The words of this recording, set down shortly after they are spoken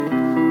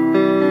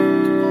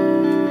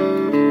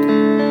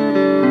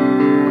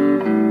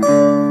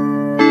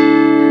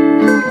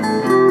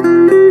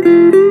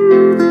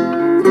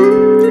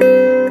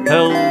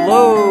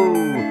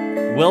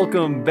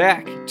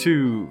Welcome back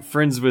to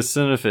Friends with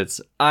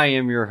Cinephites. I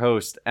am your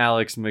host,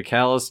 Alex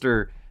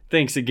McAllister.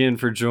 Thanks again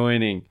for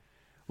joining.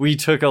 We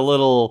took a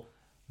little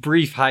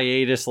brief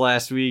hiatus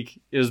last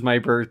week. It was my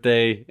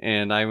birthday,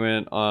 and I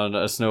went on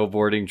a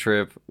snowboarding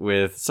trip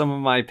with some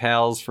of my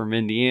pals from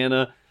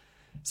Indiana.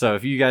 So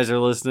if you guys are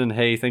listening,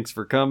 hey, thanks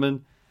for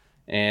coming.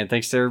 And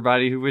thanks to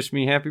everybody who wished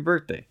me happy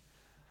birthday.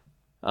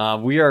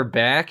 We are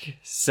back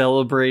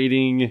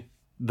celebrating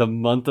the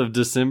month of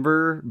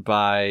December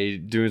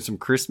by doing some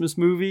Christmas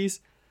movies.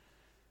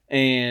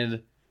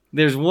 And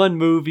there's one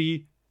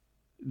movie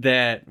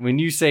that when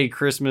you say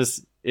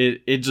Christmas,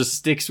 it just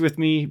sticks with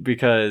me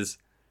because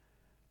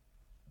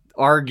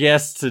our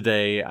guest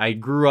today, I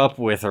grew up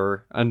with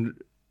her.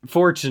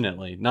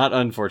 Unfortunately, not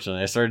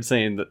unfortunately. I started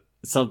saying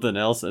something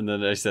else and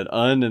then I said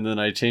and then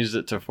I changed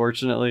it to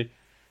fortunately.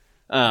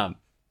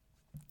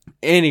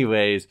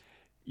 Anyways,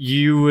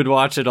 you would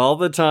watch it all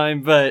the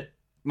time, but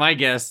my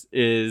guest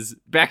is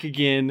back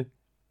again,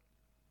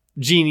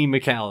 Jeannie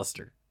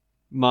McAllister.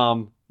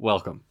 Mom,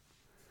 welcome.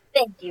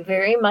 Thank you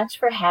very much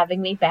for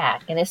having me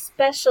back, and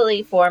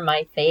especially for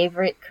my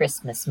favorite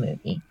Christmas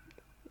movie.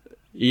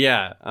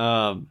 Yeah,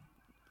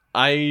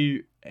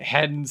 I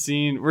hadn't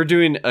seen... We're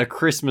doing A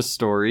Christmas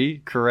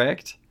Story,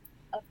 correct?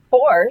 Of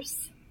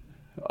course.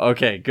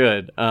 Okay,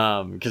 good,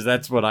 because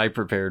that's what I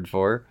prepared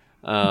for.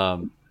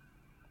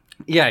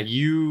 Yeah,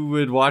 you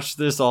would watch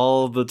this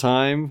all the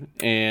time,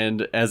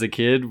 and as a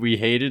kid, we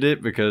hated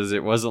it because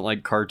it wasn't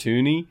like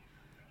cartoony,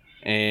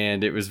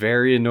 and it was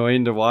very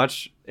annoying to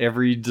watch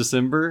every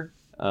December.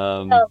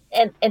 And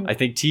I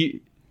think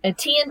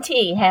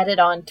TNT had it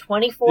on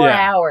 24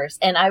 hours,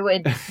 and I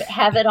would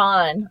have it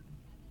on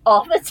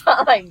all the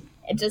time,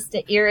 just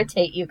to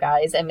irritate you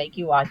guys and make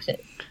you watch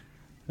it.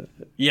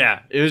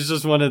 Yeah, it was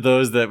just one of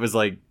those that was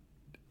like,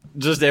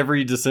 just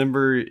every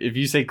December, if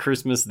you say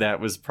Christmas,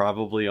 that was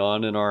probably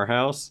on in our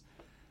house,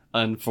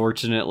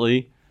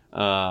 unfortunately,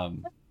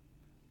 growing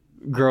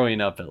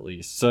up at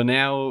least. So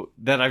now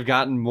that I've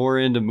gotten more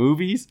into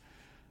movies,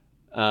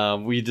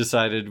 we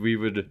decided we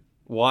would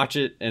watch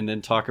it and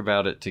then talk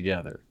about it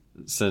together,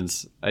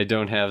 since I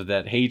don't have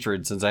that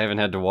hatred, since I haven't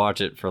had to watch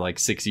it for like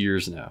 6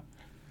 years now.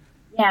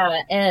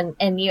 Yeah,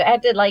 and you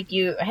acted like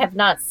you have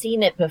not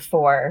seen it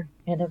before,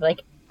 and I'm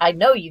like, I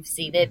know you've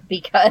seen it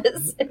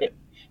because...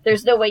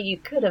 There's no way you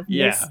could have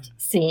missed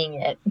seeing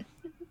it.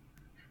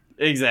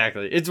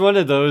 Exactly. It's one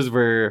of those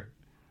where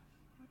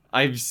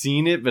I've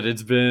seen it, but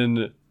it's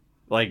been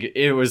like,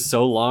 it was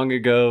so long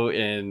ago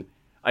and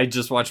I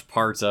just watched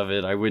parts of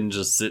it. I wouldn't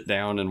just sit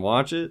down and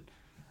watch it.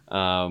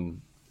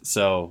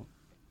 So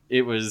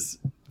it was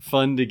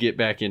fun to get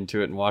back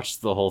into it and watch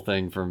the whole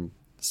thing from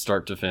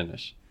start to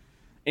finish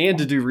and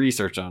to do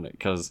research on it,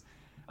 because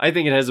I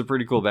think it has a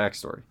pretty cool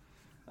backstory,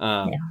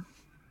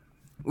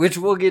 which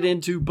we'll get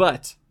into.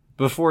 But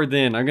before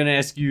then, I'm going to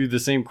ask you the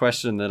same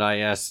question that I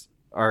asked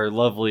our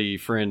lovely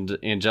friend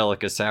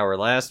Angelica Sauer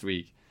last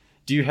week.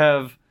 Do you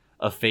have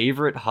a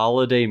favorite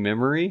holiday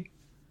memory?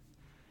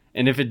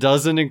 And if it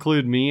doesn't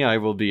include me, I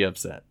will be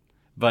upset.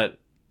 But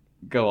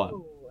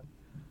go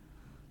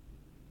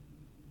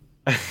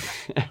on.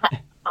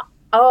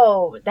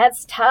 Oh,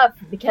 that's tough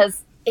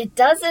because it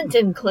doesn't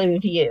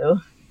include you.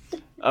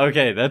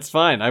 Okay, that's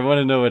fine. I want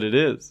to know what it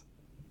is.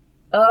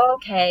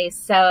 Okay,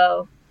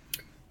 so...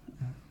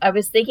 I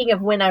was thinking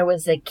of when I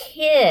was a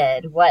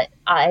kid, what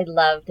I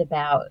loved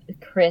about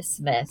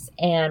Christmas.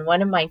 And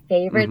one of my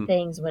favorite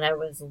things when I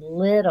was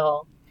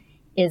little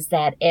is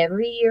that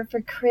every year for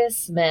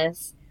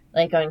Christmas,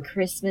 like on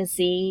Christmas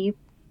Eve,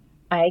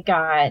 I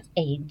got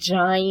a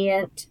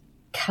giant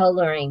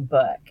coloring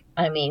book.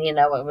 I mean, it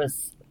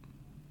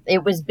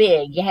was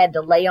big. You had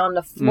to lay on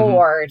the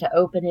floor to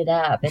open it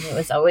up. And it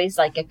was always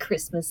like a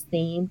Christmas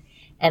theme.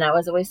 And I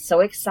was always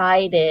so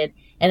excited.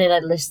 And then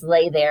I'd just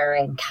lay there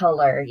and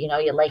color, you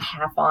lay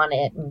half on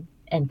it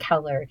and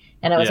color.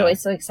 And I was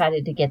always so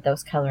excited to get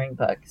those coloring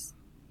books.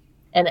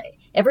 And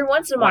every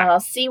once in a while, I'll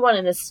see one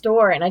in the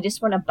store and I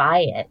just want to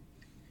buy it.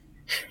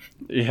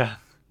 Yeah.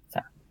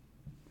 So.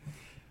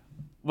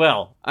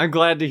 Well, I'm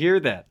glad to hear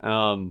that.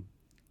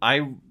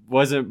 I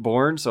wasn't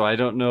born, so I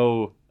don't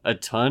know a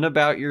ton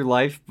about your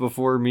life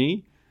before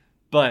me.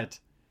 But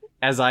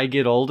as I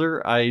get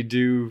older, I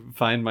do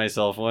find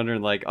myself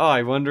wondering, like,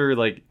 I wonder,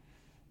 like,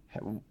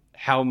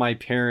 how my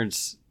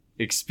parents'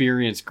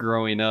 experience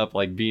growing up,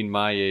 like being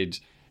my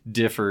age,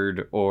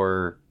 differed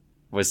or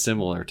was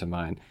similar to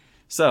mine.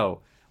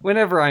 So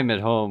whenever I'm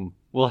at home,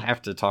 we'll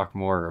have to talk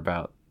more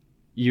about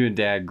you and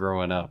Dad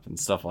growing up and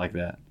stuff like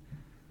that.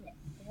 Yeah,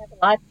 we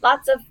have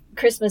lots of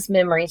Christmas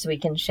memories we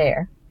can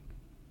share.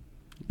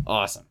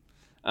 Awesome.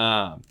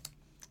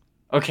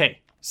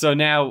 Okay, so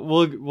now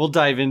we'll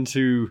dive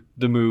into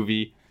the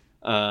movie.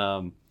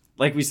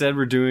 Like we said,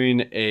 we're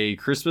doing A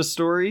Christmas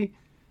Story.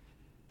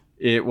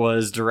 It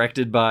was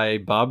directed by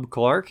Bob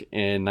Clark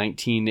in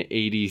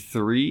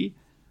 1983.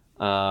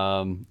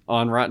 On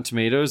Rotten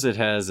Tomatoes, it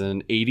has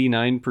an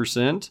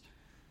 89%.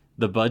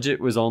 The budget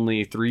was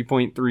only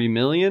 $3.3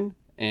 million,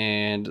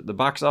 and the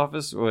box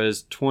office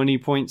was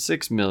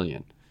 $20.6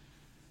 million.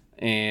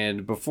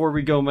 And before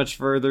we go much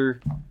further,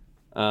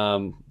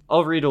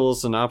 I'll read a little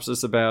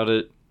synopsis about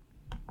it.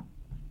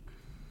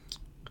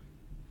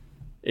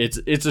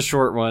 It's a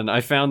short one. I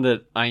found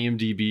that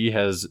IMDb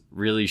has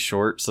really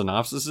short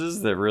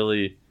synopsises that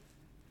really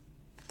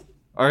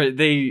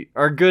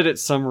are good at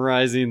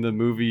summarizing the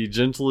movie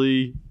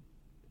gently,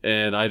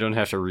 and I don't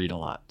have to read a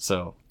lot.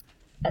 So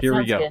here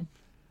we go. Good.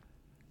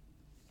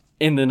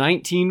 In the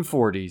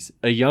 1940s,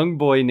 a young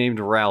boy named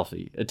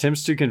Ralphie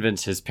attempts to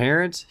convince his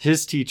parents,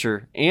 his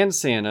teacher, and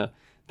Santa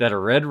that a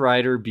Red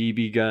Ryder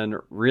BB gun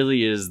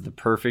really is the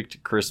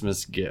perfect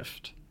Christmas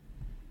gift.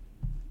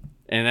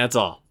 And that's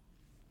all.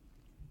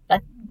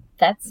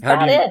 That's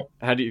about it.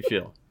 How do you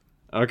feel?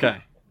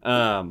 Okay.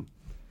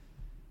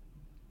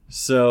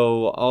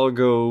 So I'll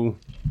go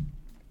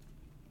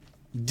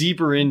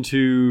deeper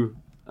into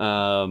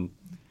the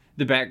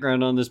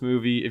background on this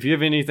movie. If you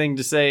have anything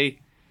to say,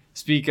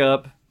 speak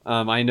up.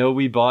 I know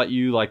we bought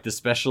you like the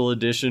special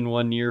edition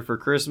one year for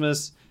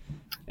Christmas,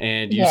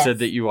 and you said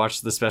that you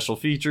watched the special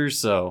features.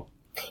 So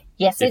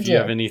yes, if you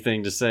have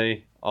anything to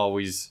say,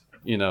 always,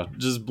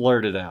 just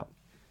blurt it out.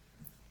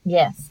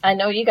 Yes, I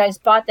know you guys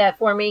bought that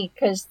for me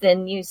because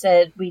then you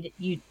said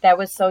that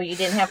was so you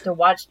didn't have to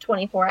watch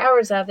 24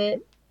 hours of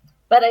it.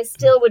 But I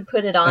still would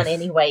put it on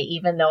anyway,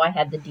 even though I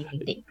had the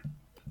DVD.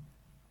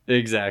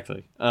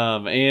 Exactly.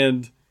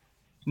 And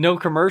no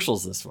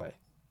commercials this way.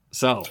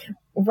 So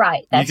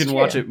right, that's you can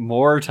true. watch it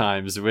more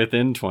times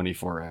within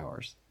 24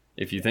 hours,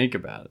 if you think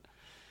about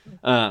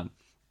it.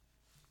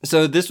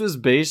 So this was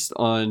based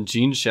on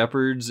Gene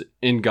Shepard's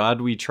In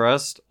God We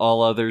Trust,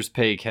 All Others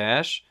Pay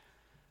Cash.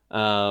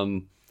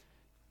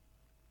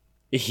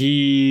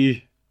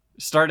 He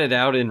started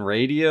out in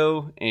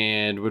radio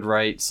and would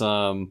write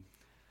some,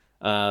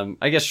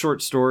 I guess,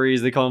 short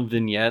stories. They call them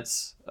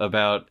vignettes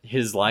about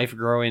his life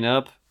growing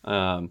up.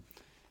 And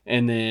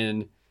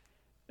then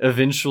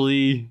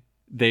eventually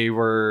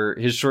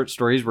his short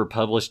stories were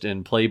published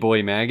in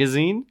Playboy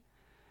magazine.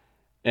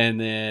 And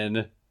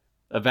then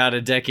about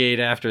a decade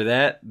after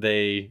that,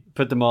 they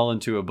put them all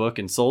into a book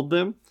and sold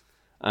them.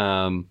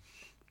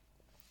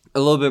 A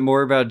little bit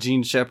more about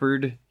Gene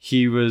Shepard.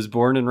 He was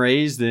born and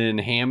raised in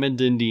Hammond,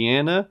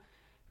 Indiana,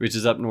 which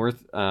is up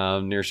north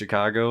near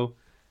Chicago.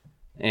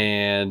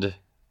 And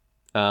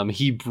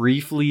he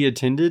briefly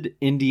attended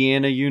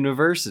Indiana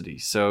University.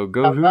 So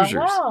go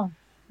Hoosiers. Wow.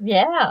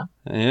 Yeah.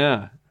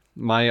 Yeah.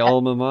 My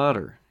alma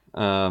mater.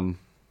 The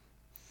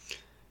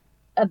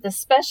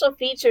special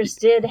features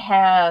did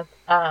have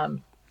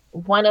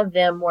one of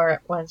them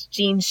was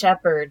Gene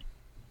Shepard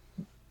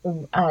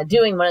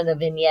doing one of the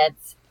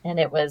vignettes, and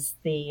it was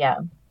the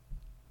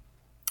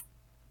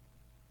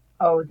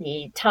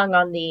tongue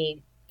on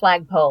the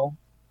flagpole.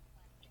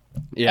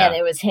 Yeah. And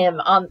it was him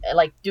on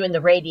doing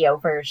the radio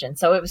version.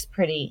 So it was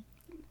pretty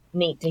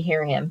neat to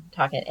hear him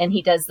talking. And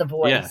he does the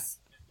voice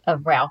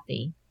of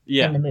Ralphie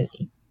in the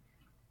movie.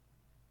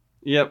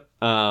 Yep.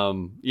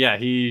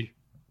 He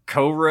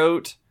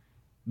co-wrote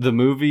the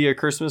movie A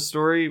Christmas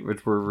Story,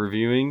 which we're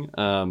reviewing.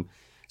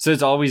 So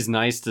it's always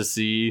nice to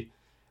see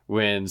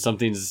when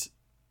something's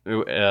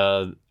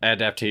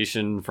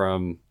adaptation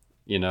from,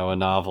 a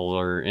novel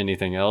or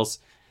anything else,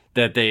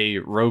 that they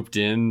roped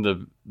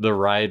in the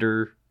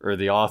writer or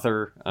the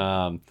author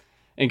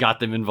and got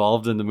them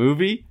involved in the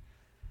movie.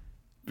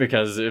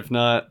 Because if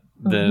not,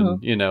 then,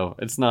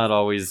 it's not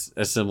always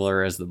as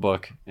similar as the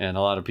book. And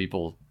a lot of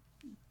people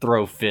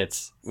throw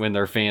fits when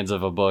they're fans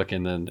of a book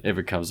and then it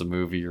becomes a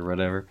movie or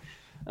whatever.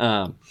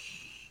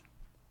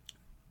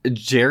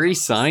 Jerry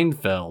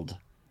Seinfeld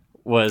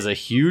was a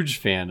huge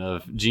fan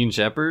of Gene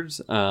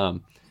Shepard's.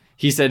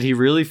 He said, he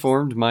really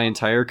formed my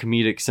entire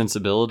comedic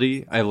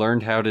sensibility. I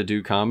learned how to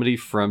do comedy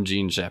from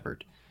Gene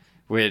Shepard,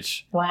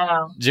 which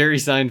wow, Jerry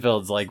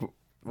Seinfeld's like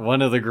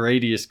one of the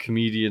greatest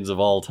comedians of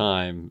all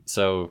time.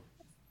 So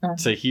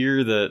to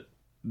hear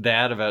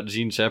that about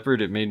Gene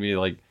Shepard, it made me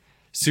like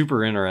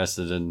super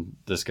interested in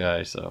this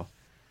guy. So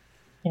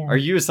are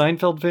you a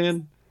Seinfeld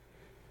fan?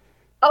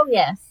 Oh,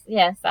 yes.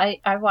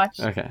 I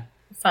watched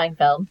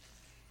Seinfeld.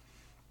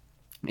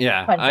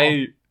 Yeah,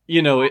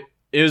 it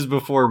was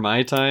before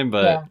my time,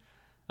 but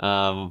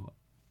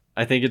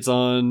I think it's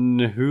on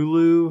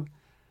Hulu,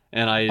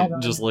 and I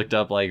just looked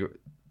up like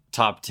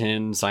top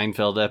 10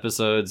 Seinfeld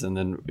episodes and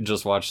then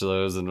just watched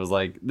those and was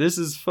like, this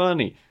is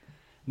funny.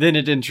 Then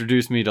it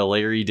introduced me to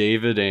Larry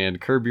David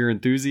and Curb Your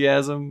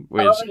Enthusiasm,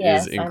 which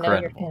is incredible. I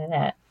know you're fan of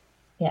that.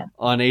 Yeah.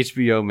 On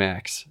HBO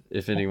Max.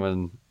 If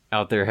anyone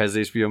out there has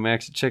HBO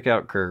Max, check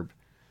out Curb.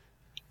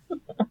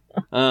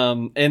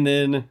 And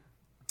then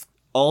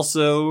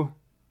also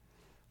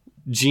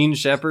Gene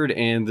Shepard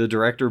and the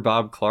director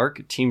Bob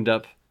Clark teamed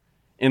up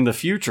in the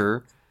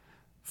future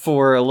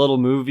for a little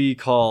movie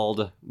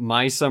called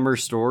My Summer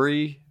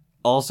Story,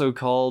 also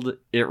called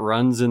It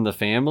Runs in the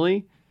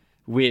Family,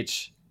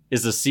 which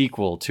is a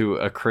sequel to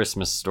A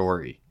Christmas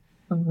Story.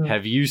 Mm-hmm.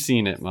 Have you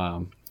seen it,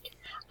 Mom?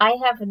 I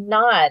have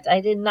not. I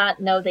did not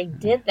know they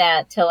did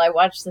that till I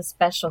watched the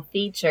special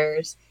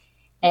features,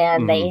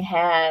 and they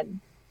had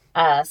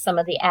some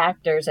of the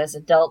actors as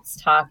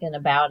adults talking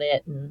about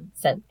it and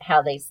said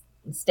how they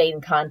stayed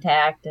in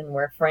contact and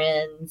were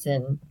friends.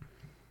 And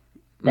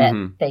that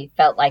Mhm. they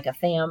felt like a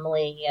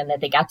family and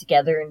that they got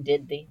together and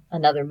did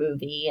another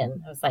movie.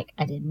 And I was like,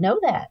 I didn't know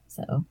that.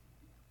 So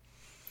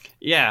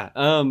Yeah.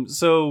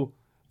 So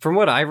from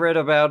what I read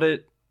about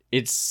it,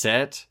 it's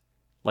set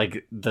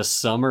like the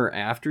summer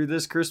after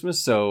this Christmas.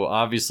 So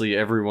obviously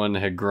everyone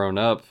had grown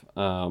up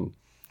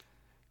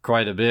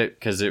quite a bit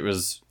because it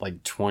was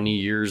like 20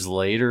 years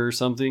later or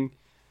something.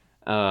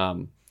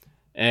 Um,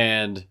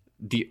 and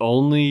the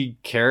only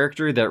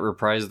character that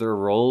reprised their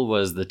role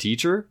was the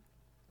teacher.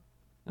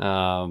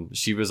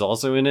 She was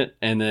also in it,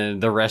 and then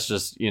the rest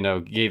just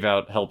gave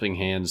out helping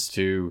hands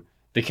to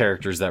the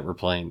characters that were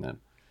playing them.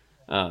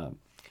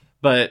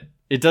 But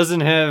it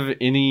doesn't have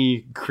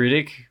any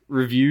critic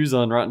reviews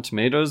on Rotten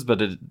Tomatoes,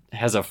 but it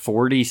has a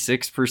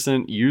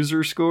 46%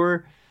 user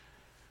score.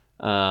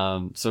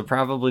 So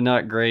probably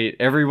not great.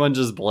 Everyone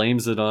just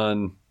blames it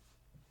on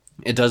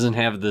it doesn't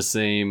have the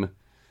same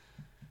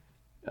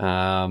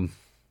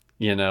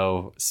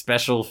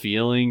special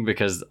feeling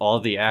because all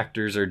the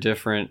actors are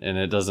different and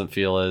it doesn't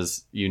feel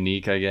as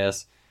unique, I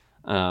guess.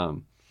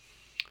 And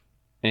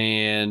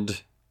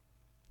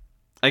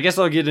I guess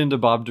I'll get into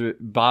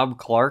Bob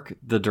Clark,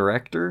 the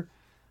director.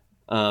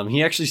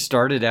 He actually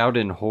started out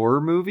in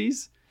horror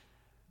movies,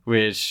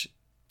 which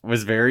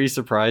was very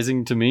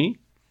surprising to me.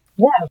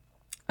 yeah,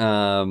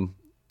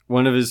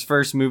 One of his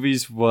first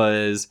movies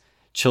was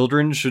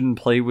Children Shouldn't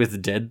Play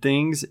with Dead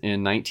Things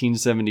in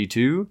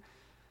 1972.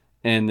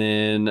 And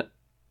then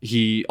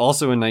he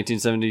also in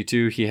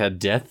 1972, he had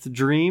Death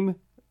Dream,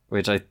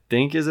 which I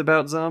think is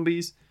about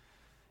zombies.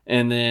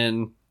 And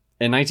then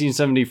in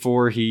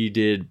 1974, he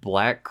did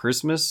Black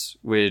Christmas,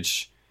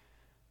 which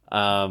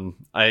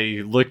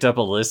I looked up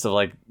a list of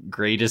like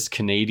greatest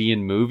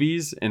Canadian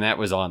movies, and that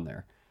was on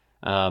there.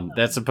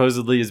 That's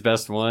supposedly his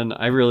best one.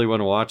 I really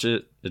want to watch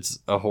it. It's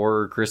a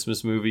horror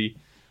Christmas movie.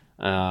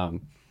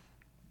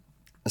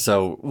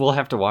 So we'll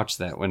have to watch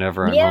that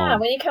whenever I'm home. Yeah,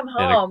 when you come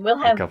home, we'll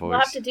have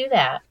weeks. to do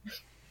that.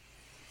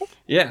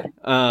 Yeah.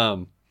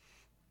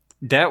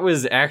 That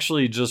was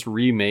actually just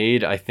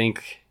remade, I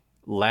think,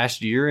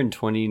 last year in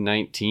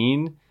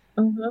 2019.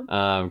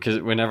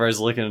 Because whenever I was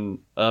looking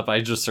up,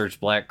 I just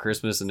searched Black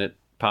Christmas and it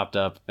popped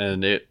up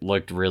and it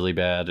looked really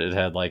bad. It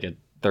had like a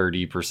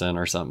 30%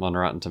 or something on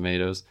Rotten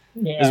Tomatoes.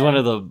 Yeah. It was one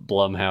of the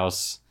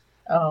Blumhouse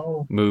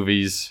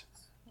movies.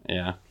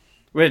 Yeah.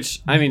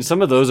 Which, I mean,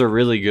 some of those are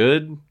really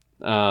good.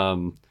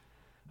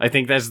 I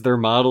think that's their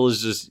model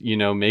is just,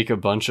 make a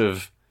bunch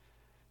of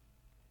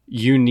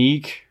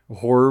unique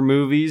horror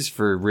movies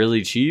for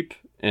really cheap.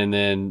 And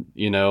then,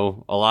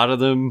 a lot of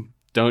them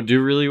don't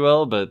do really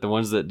well, but the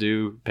ones that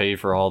do pay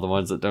for all the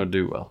ones that don't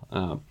do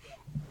well.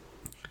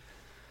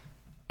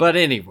 But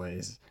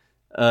anyways,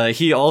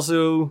 he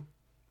also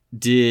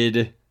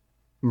did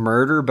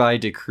Murder by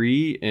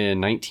Decree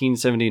in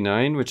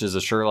 1979, which is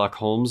a Sherlock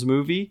Holmes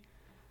movie.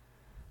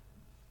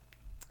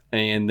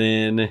 And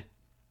then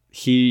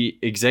he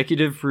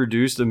executive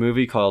produced a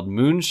movie called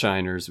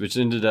Moonshiners, which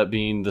ended up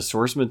being the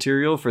source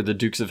material for the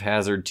Dukes of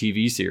Hazzard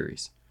TV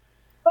series.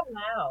 Oh,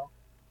 wow.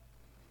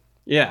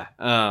 Yeah.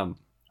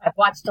 I've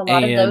watched a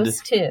lot of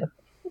those too.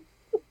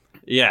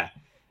 Yeah.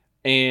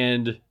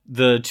 And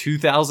the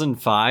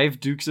 2005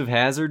 Dukes of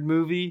Hazzard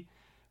movie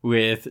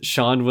with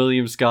Sean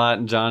William Scott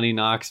and Johnny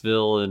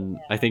Knoxville and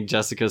I think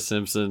Jessica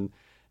Simpson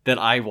that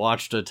I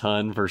watched a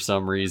ton for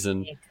some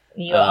reason.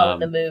 You own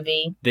the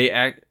movie. They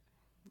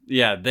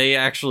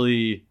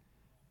actually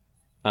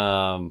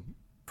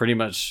pretty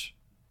much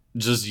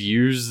just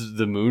used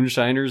the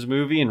Moonshiners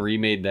movie and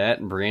remade that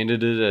and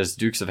branded it as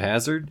Dukes of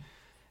Hazzard.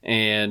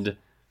 And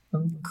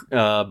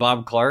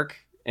Bob Clark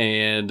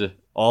and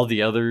all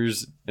the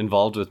others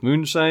involved with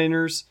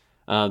Moonshiners,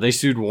 they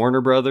sued Warner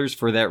Brothers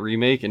for that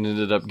remake and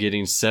ended up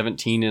getting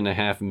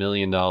 $17.5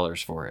 million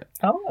for it.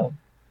 Oh.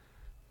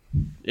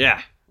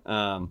 Yeah.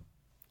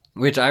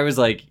 Which I was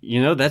like,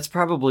 that's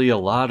probably a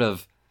lot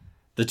of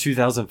the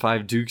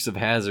 2005 Dukes of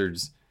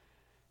Hazzard's,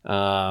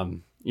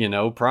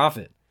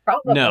 profit.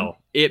 Probably. No,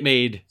 it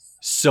made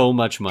so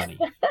much money.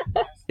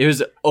 It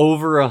was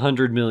over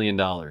 $100 million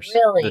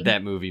really?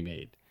 that movie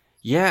made.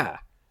 Yeah.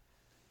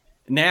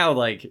 Now,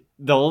 like,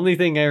 the only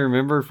thing I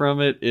remember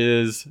from it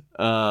is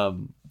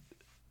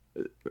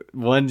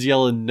one's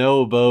yelling,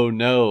 "No, Bo,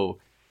 no."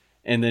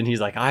 And then he's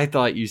like, "I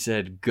thought you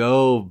said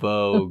go,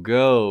 Bo,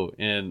 go."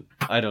 And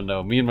I don't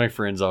know. Me and my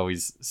friends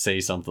always say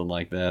something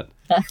like that.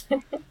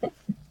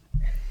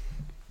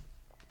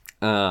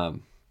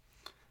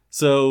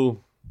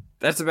 So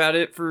that's about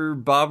it for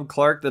Bob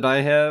Clark that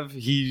I have.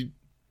 He,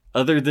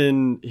 other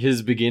than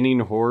his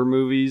beginning horror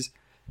movies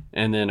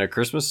and then A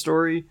Christmas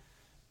Story,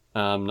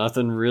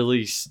 nothing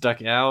really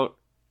stuck out.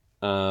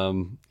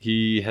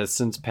 He has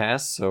since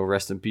passed, so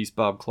rest in peace,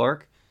 Bob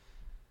Clark.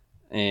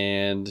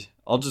 And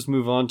I'll just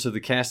move on to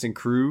the cast and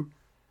crew.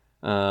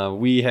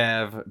 We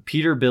have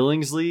Peter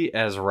Billingsley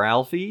as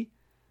Ralphie.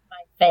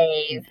 My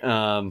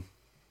fave.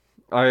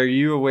 Are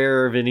you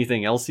aware of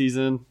anything else he's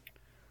in?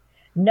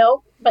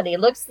 Nope, but he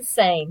looks the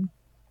same.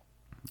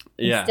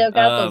 He's still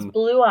got those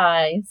blue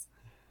eyes.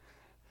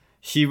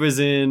 He was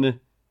in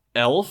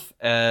Elf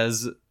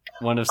as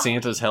one of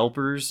Santa's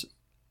helpers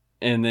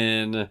and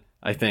then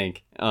I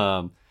think,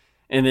 and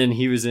then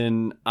he was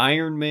in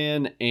Iron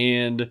Man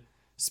and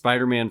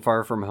Spider-Man: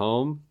 Far From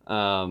Home.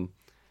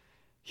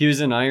 He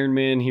was in Iron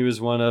Man. He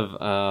was one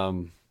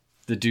of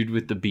the dude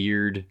with the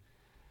beard.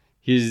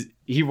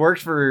 He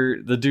worked for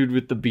the dude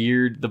with the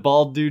beard, the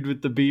bald dude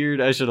with the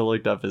beard. I should have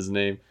looked up his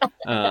name.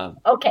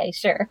 Okay,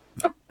 sure.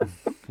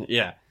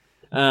 Yeah.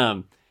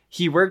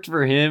 He worked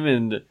for him,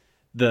 and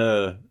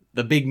the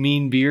big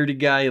mean bearded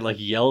guy like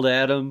yelled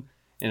at him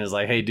and was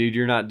like, "Hey dude,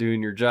 you're not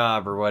doing your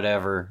job," or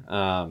whatever.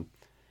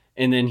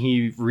 And then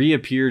he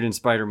reappeared in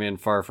Spider-Man: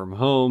 Far From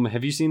Home.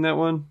 Have you seen that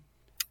one?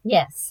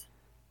 Yes.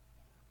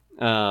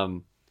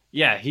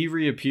 Yeah, he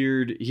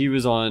reappeared. He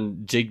was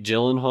on Jake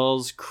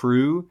Gyllenhaal's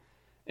crew,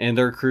 and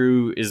their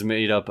crew is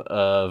made up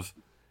of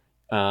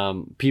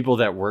people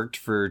that worked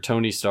for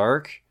Tony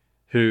Stark,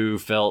 who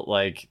felt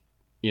like,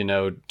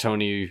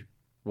 Tony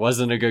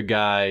wasn't a good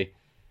guy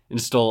and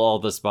stole all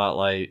the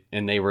spotlight,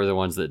 and they were the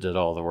ones that did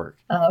all the work.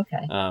 Oh,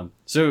 okay.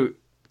 So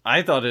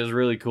I thought it was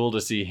really cool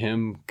to see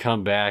him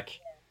come back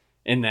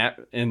in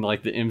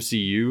like the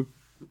MCU.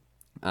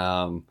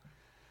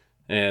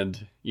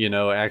 And,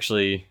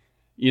 actually,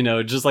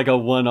 just like a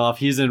one-off,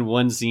 he's in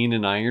one scene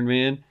in Iron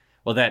Man.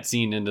 Well, that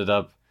scene ended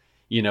up,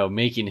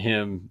 making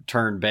him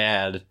turn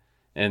bad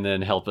and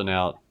then helping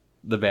out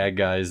the bad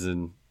guys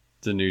in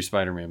the new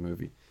Spider-Man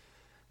movie.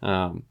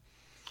 And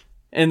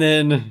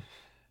then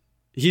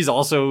he's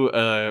also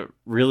a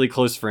really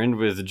close friend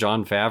with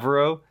Jon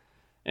Favreau,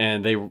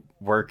 and they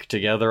work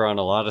together on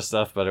a lot of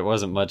stuff, but it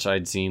wasn't much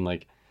I'd seen.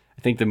 Like,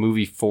 I think the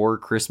movie Four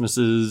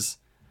Christmases,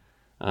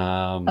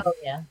 Oh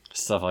yeah.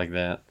 stuff like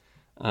that.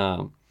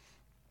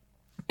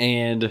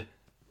 And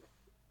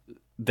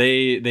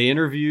they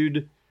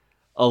interviewed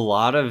a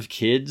lot of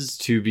kids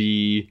to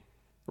be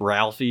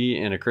Ralphie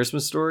in A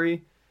Christmas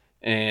Story,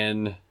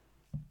 and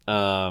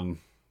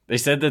they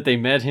said that they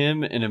met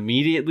him and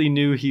immediately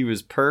knew he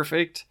was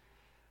perfect,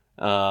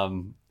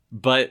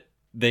 but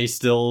they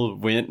still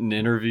went and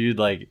interviewed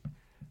like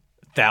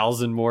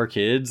 1,000 more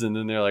kids, and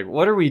then they're like,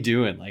 "What are we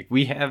doing? Like,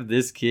 we have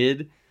this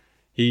kid.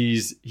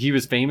 He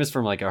was famous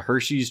from like a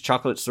Hershey's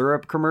chocolate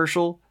syrup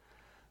commercial."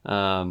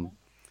 And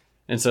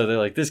so they're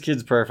like, "This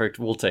kid's perfect.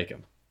 We'll take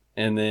him."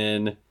 And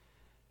then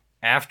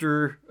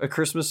after A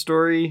Christmas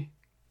Story,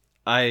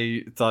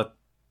 I thought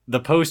the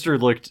poster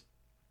looked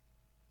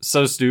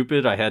so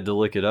stupid, I had to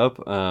look it up.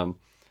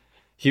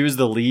 He was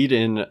the lead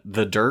in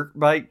The Dirt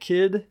Bike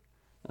Kid.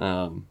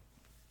 And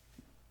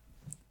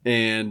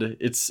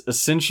it's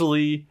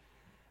essentially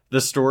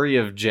the story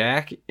of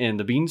Jack and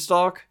the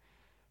Beanstalk,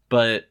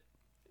 but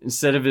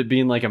instead of it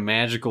being like a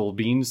magical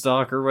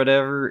beanstalk or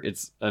whatever,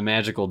 it's a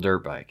magical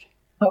dirt bike.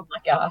 Oh my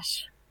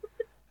gosh.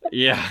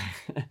 Yeah.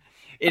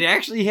 It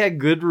actually had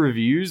good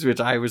reviews, which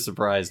I was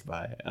surprised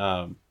by.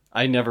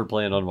 I never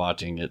plan on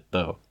watching it,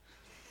 though.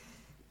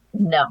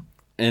 No.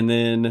 And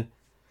then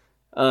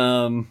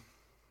I'll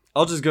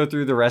just go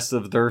through the rest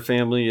of their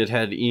family. It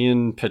had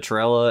Ian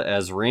Petrella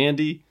as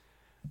Randy.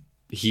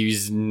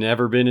 He's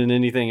never been in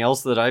anything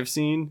else that I've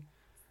seen.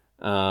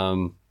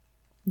 No.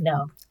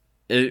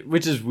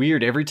 Which is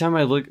weird. Every time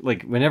I look,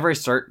 like, whenever I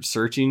start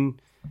searching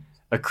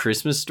A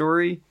Christmas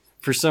Story,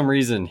 for some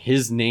reason,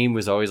 his name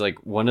was always,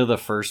 like, one of the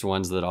first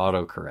ones that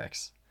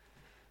autocorrects.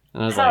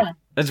 And I was like,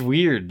 that's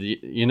weird.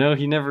 He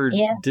never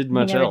did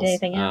much else. Did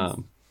anything else.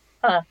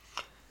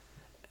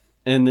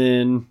 And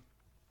then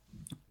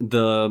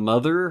the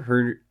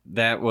mother,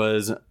 that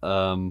was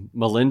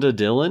Melinda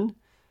Dillon.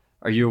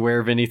 Are you aware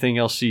of anything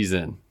else she's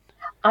in?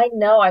 I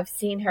know I've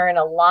seen her in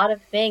a lot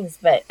of things,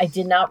 but I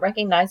did not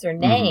recognize her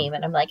name. Mm-hmm.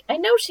 And I'm like, I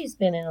know she's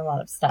been in a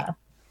lot of stuff.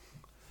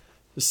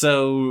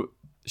 So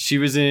she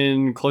was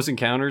in Close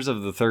Encounters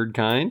of the Third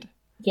Kind.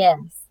 Yes.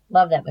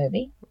 Love that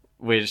movie.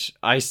 Which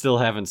I still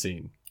haven't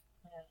seen.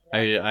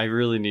 I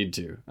really need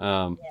to.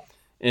 Yes.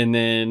 And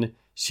then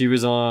she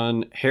was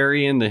on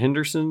Harry and the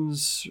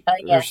Hendersons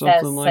or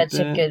something like that. That's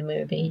such a good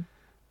movie.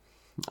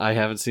 I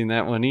haven't seen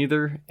that one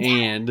either.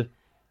 And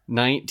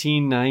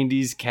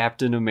 1990s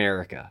Captain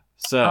America.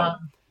 So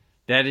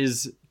that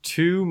is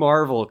 2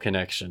 Marvel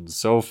connections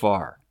so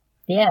far.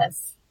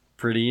 Yes.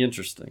 Pretty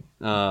interesting.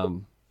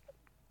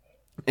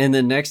 And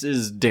then next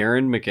is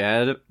Darren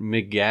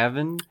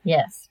McGavin.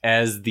 Yes.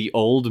 As the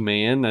old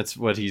man. That's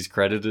what he's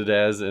credited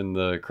as in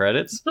the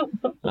credits.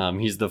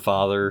 He's the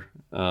father.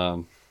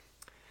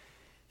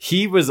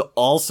 He was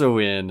also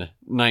in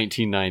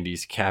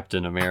 1990s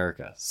Captain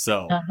America.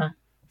 So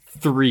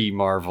 3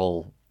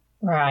 Marvel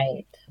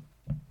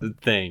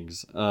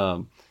things.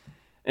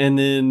 And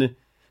then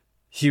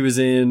he was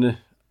in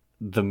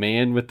The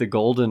Man with the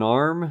Golden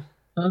Arm.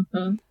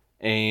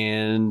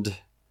 And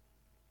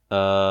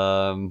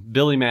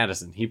Billy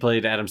Madison. He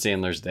played Adam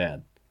Sandler's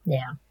dad.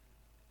 Yeah.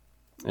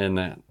 And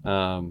that.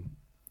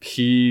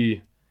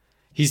 He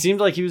seemed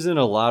like he was in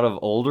a lot of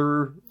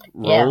older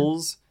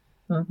roles.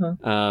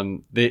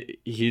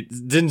 He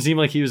didn't seem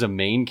like he was a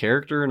main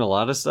character in a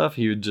lot of stuff.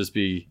 He would just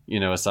be,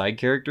 a side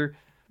character.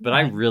 But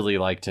I really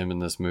liked him in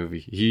this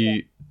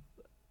movie.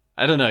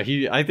 I don't know.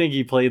 I think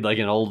he played like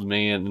an old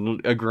man,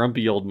 a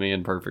grumpy old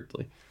man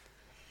perfectly.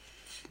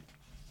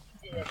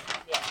 did.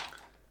 Yeah.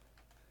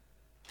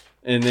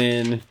 And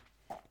then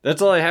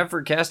that's all I have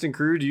for cast and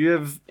crew. Do you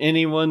have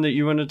anyone that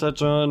you want to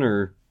touch on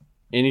or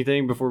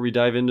anything before we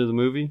dive into the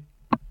movie?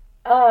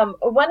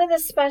 One of the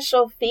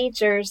special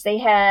features, they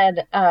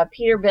had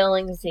Peter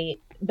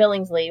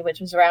Billingsley, which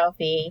was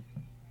Ralphie,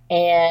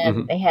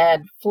 and they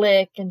had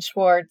Flick and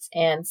Schwartz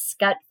and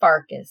Scott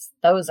Farkus,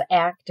 those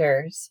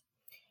actors.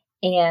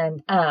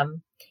 And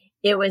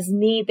it was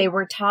neat. They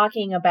were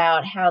talking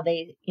about how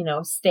they,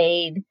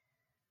 stayed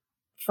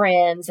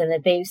friends and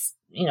that they,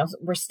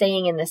 were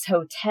staying in this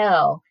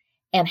hotel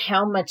and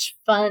how much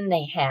fun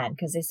they had,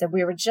 because they said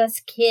we were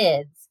just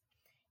kids,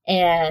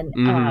 and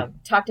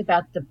talked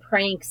about the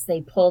pranks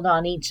they pulled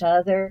on each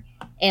other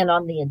and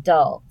on the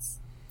adults.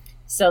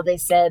 So they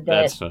said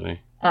that that's funny.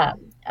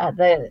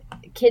 The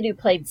kid who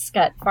played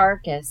Scott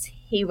Farkus,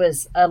 he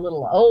was a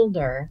little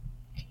older,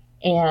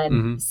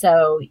 and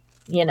so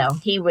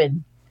he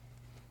would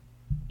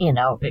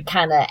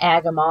kind of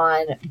egg him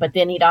on, but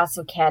then he'd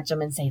also catch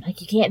him and say,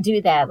 like, you can't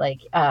do that.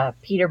 Like,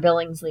 Peter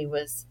Billingsley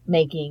was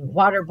making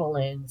water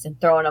balloons and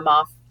throwing them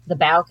off the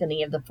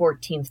balcony of the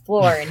 14th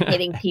floor and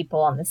hitting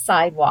people on the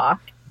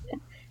sidewalk.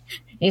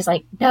 He's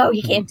like, no,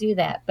 you can't do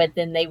that. But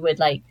then they would,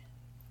 like,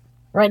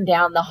 run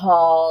down the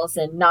halls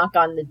and knock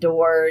on the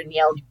door and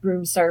yell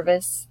room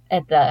service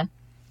at the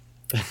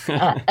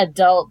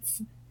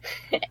adults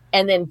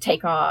and then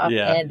take off.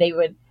 Yeah. And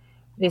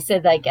they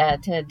said, like,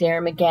 to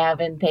Darren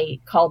McGavin,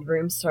 they called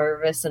room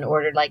service and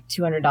ordered like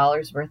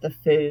 $200 worth of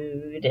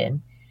food,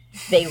 and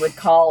they would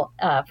call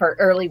for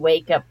early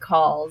wake up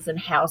calls and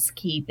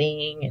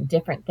housekeeping and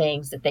different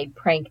things that they'd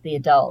prank the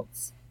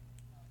adults.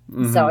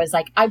 So I was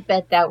like, I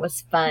bet that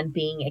was fun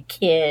being a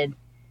kid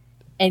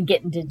and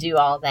getting to do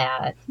all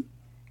that.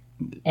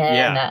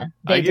 And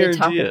I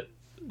guarantee it.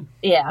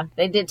 Yeah,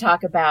 they did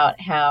talk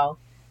about how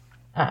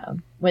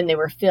when they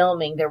were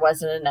filming, there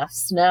wasn't enough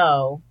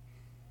snow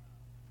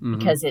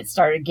because it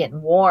started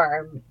getting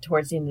warm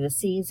towards the end of the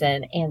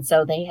season. And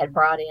so they had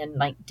brought in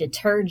like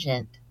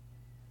detergent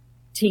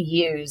to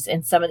use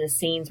in some of the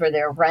scenes where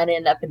they're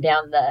running up and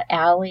down the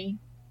alley.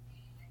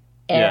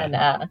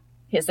 And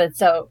he said,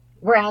 so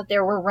we're out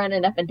there, we're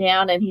running up and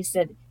down. And he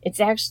said, it's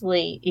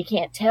actually, you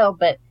can't tell,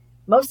 but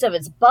most of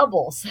it's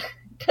bubbles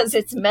because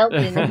it's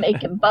melting and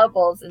making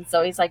bubbles. And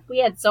so he's like, we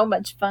had so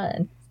much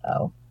fun.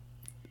 So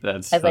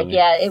that's I was funny. like,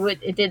 yeah,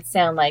 it did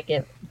sound like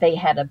they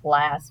had a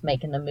blast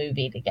making the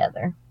movie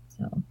together.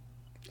 So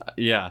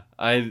yeah,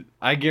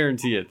 I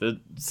guarantee it. That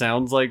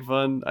sounds like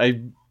fun.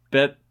 I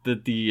bet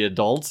that the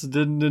adults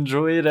didn't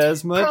enjoy it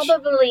as much.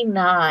 Probably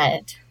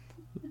not.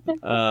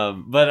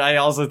 But I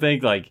also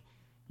think, like,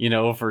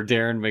 for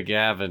Darren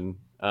McGavin,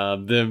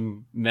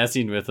 them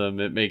messing with him,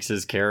 it makes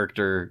his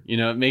character,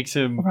 it makes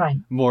him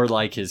more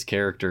like his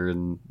character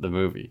in the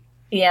movie.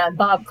 Yeah,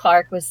 Bob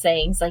Clark was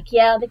saying, he's like,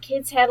 yeah, the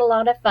kids had a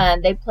lot of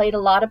fun. They played a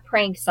lot of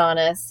pranks on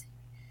us.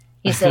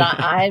 He said,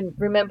 I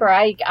remember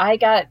I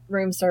got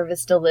room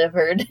service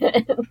delivered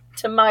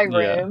to my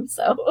room.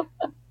 So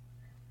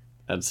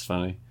that's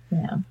funny.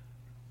 Yeah.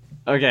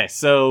 Okay,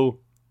 so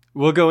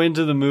we'll go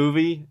into the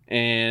movie,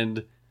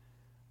 and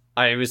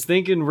I was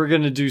thinking we're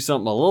going to do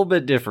something a little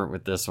bit different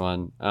with this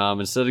one.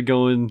 Instead of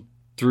going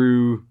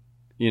through,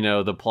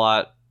 the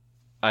plot,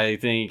 I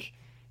think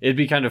it'd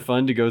be kind of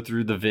fun to go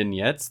through the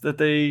vignettes that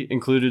they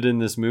included in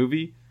this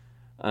movie.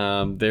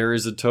 There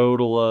is a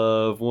total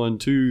of 1,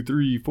 2,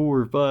 3,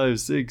 4, 5,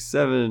 6,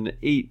 7,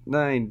 8,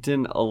 9,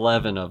 10,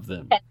 11 of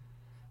them.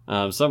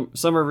 Some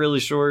are really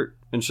short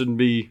and shouldn't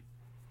be,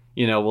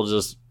 we'll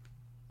just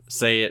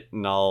say it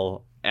and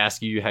I'll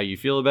ask you how you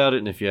feel about it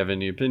and if you have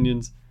any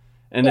opinions.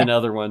 And then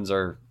other ones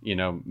are,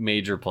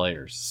 major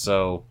players.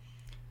 So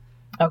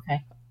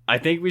okay, I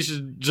think we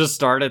should just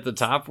start at the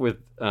top with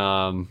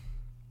the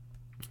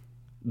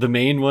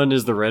main one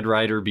is the Red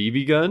Ryder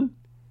BB gun.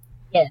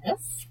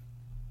 Yes.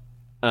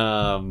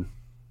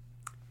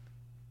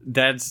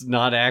 That's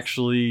not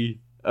actually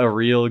a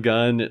real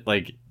gun.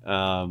 Like,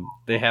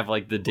 they have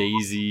like the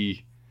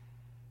Daisy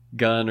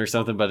gun or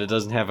something, but it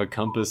doesn't have a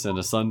compass and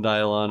a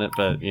sundial on it.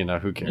 But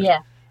who cares?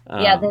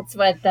 Yeah, that's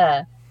what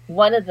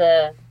one of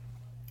the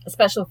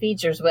special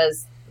features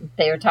was.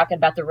 They were talking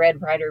about the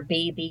Red Ryder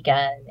BB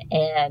gun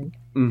and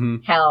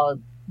how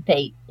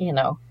they,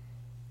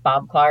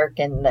 Bob Clark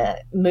and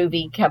the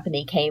movie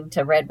company came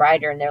to Red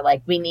Ryder and they're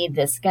like, we need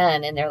this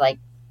gun. And they're like,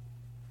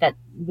 that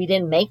we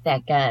didn't make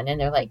that gun. And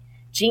they're like,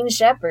 Gene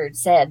Shepard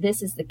said,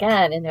 this is the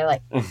gun. And they're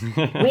like,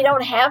 we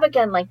don't have a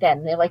gun like that.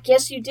 And they're like,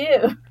 yes, you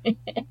do. And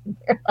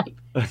they're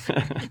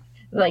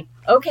like,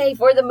 okay,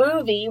 for the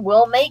movie,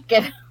 we'll make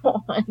it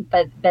one.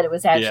 But it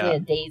was actually a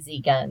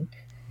Daisy gun.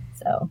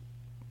 So.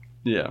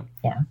 Yeah.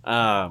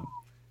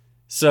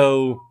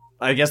 So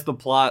I guess the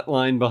plot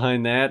line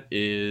behind that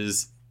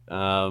is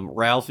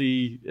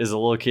Ralphie is a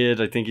little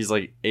kid. I think he's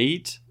like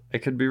 8. I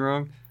could be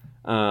wrong.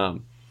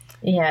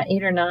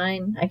 8 or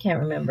 9. I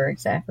can't remember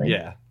exactly.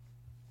 Yeah.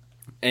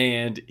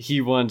 And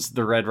he wants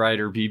the Red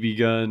Ryder BB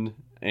gun,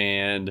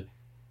 and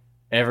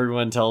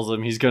everyone tells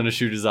him he's going to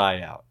shoot his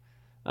eye out.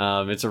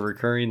 It's a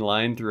recurring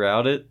line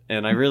throughout it,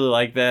 and I really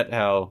like that,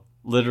 how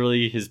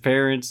literally his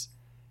parents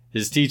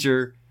his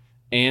teacher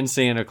and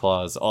Santa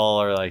Claus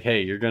all are like,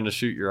 hey, you're going to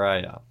shoot your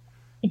eye out.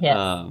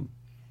 Yes.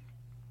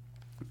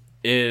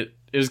 It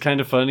was kind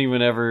of funny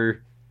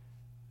whenever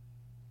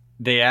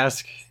they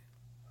ask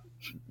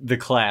the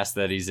class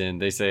that he's in.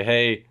 They say,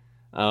 hey,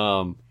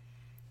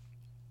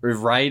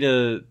 write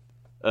a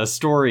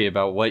story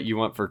about what you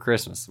want for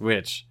Christmas,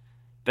 which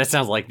that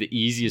sounds like the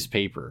easiest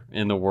paper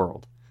in the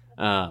world.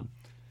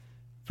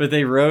 But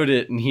they wrote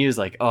it, and he was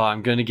like, oh,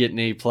 I'm going to get an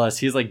A+.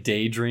 He's like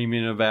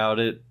daydreaming about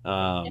it.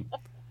 A+,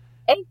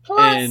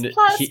 plus.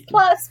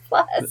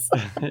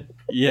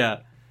 Yeah.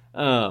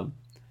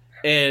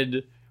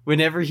 And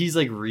whenever he's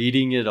like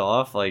reading it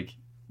off, like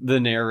the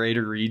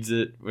narrator reads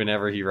it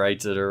whenever he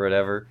writes it or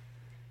whatever,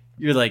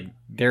 you're like,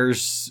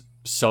 there's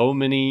so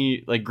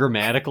many like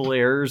grammatical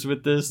errors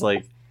with this.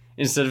 Like,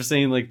 instead of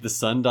saying like the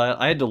sundial,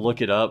 I had to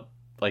look it up.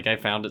 Like, I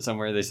found it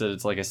somewhere. They said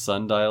it's like a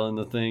sundial in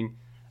the thing.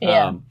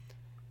 Yeah.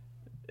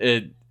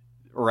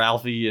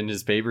 Ralphie in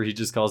his paper, he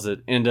just calls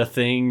it, and a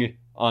thing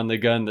on the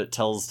gun that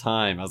tells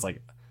time. I was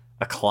like,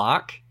 a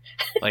clock?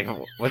 Like,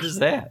 what is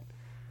that?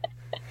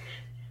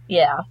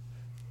 Yeah.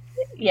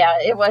 Yeah,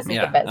 it wasn't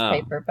the best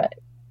paper, but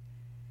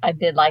I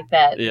did like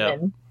that. Yeah.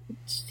 And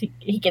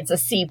he gets a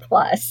C+.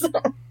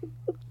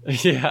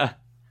 Yeah.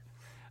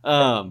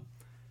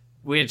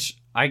 Which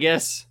I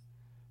guess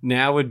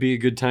now would be a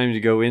good time to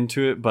go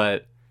into it,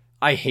 but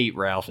I hate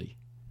Ralphie.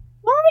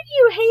 Why do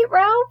you hate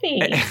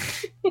Ralphie?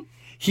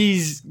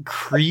 He's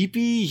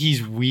creepy.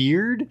 He's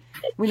weird.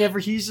 Whenever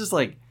he's just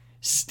like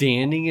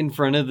standing in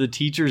front of the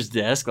teacher's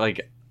desk,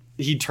 like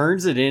he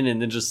turns it in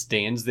and then just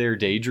stands there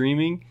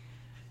daydreaming.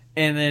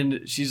 And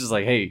then she's just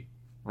like, hey,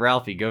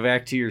 Ralphie, go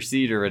back to your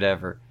seat or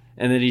whatever.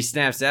 And then he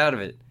snaps out of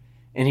it.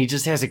 And he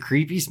just has a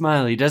creepy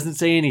smile. He doesn't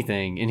say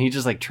anything. And he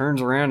just like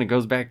turns around and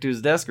goes back to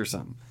his desk or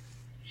something.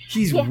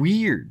 He's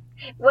weird.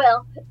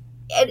 Well,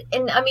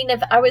 and I mean,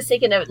 if I was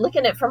thinking of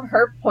looking at it from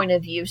her point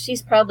of view,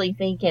 she's probably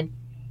thinking,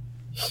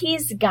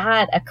 he's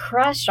got a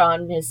crush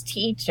on his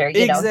teacher.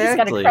 You know, he's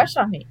got a crush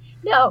on me.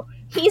 No,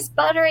 he's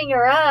buttering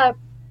her up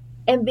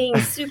and being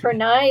super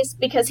nice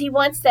because he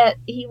wants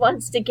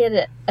to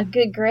get a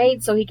good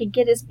grade so he can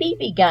get his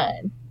BB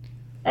gun.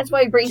 That's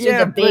why he brings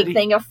her the big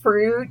thing of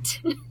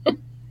fruit.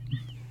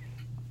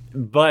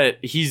 But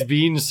he's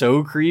being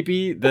so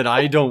creepy that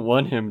I don't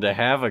want him to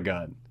have a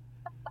gun.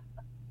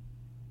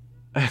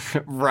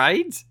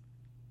 Right?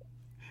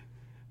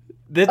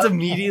 That's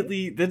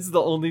that's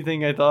the only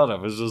thing I thought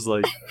of. It was just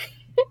like,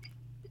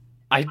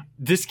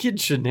 this kid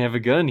shouldn't have a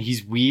gun.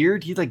 He's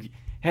weird. He like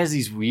has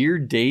these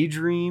weird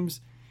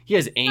daydreams. He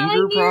has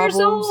anger 9 years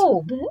problems.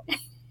 Old.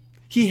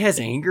 He has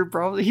anger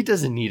problems. He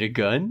doesn't need a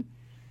gun.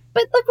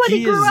 But look what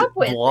he grew up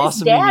with.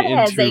 His dad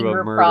has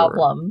anger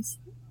problems.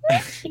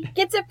 He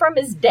gets it from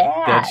his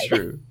dad. That's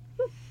true.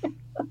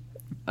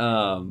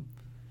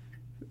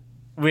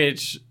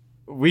 Which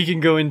we can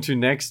go into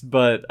next,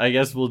 but I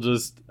guess we'll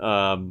just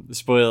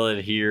spoil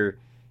it here.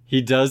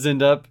 He does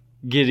end up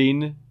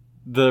getting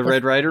the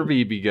Red Ryder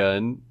BB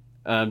gun.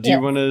 Do you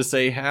want to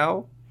say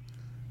how?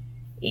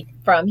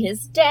 From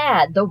his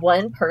dad, the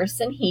one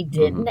person he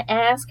didn't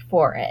ask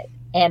for it.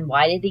 And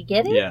why did he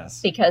get it? Yes.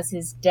 Because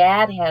his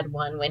dad had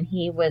one when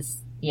he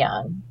was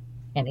young.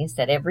 And he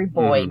said every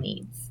boy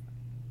needs.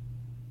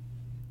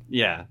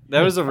 Yeah, that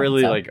was a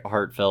really like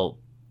heartfelt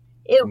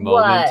moment.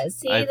 Was.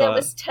 See, that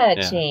was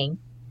touching.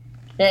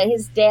 Yeah. That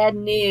his dad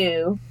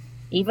knew,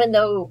 even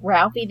though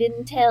Ralphie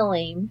didn't tell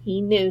him,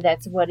 he knew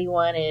that's what he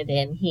wanted,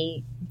 and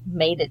he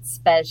made it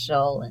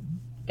special and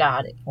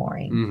got it for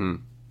him. Mm-hmm.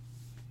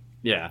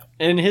 Yeah,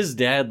 and his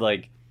dad,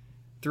 like,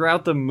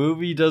 throughout the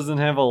movie doesn't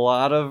have a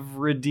lot of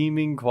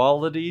redeeming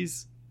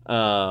qualities,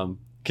 because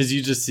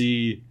you just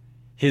see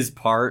his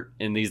part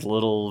in these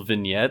little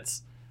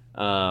vignettes.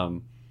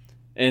 And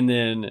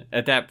then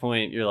at that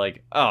point, you're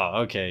like,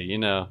 oh, okay, you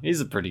know, he's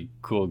a pretty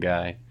cool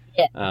guy.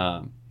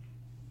 Yeah.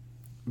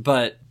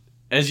 But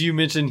as you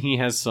mentioned, he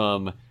has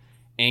some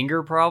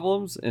anger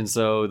problems. And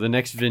so the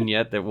next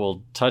vignette that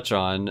we'll touch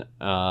on,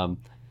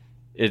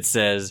 it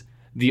says,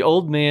 the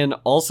old man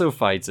also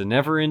fights a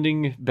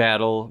never-ending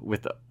battle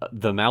with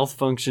the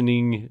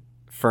malfunctioning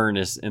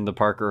furnace in the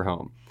Parker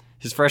home.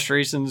 His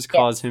frustrations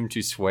cause him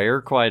to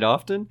swear quite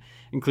often,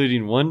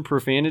 including one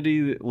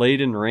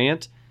profanity-laden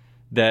rant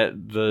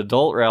that the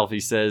adult Ralphie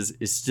says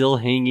is still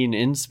hanging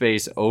in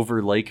space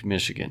over Lake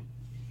Michigan.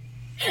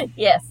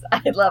 Yes,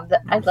 I love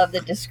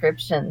the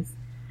descriptions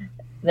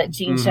that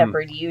Gene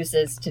Shepard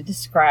uses to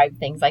describe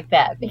things like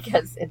that,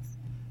 because it's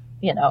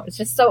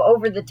just so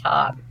over the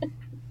top.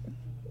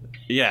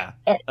 Yeah.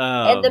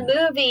 And the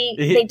movie,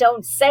 they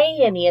don't say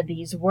any of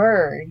these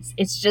words.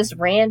 It's just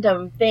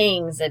random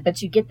things,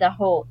 but you get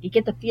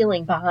the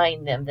feeling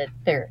behind them that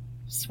they're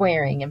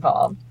swearing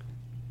involved.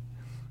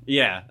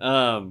 Yeah.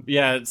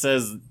 It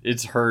says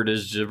it's heard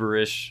as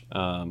gibberish,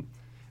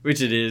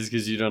 which it is,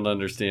 because you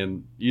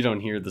don't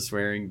hear the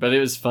swearing. But it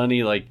was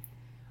funny, like,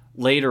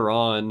 later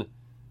on,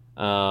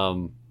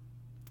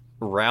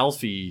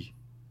 Ralphie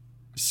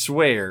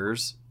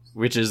swears,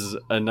 which is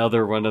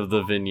another one of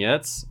the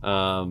vignettes.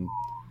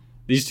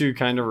 these two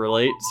kind of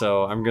relate,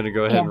 so I'm going to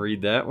go ahead and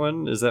read that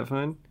one. Is that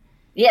fine?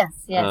 Yes.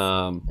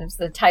 There's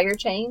the tire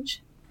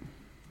change.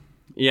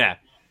 Yeah. It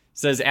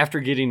says, after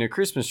getting a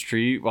Christmas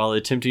tree while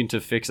attempting to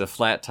fix a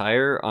flat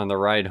tire on the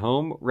ride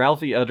home,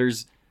 Ralphie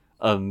utters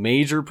a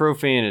major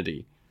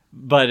profanity.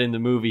 But in the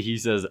movie, he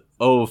says,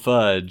 "Oh,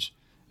 fudge."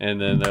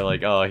 And then they're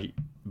like,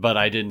 but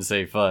I didn't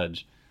say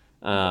fudge.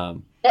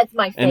 That's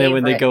my favorite. And then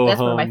when they go That's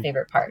home, one of my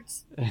favorite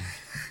parts.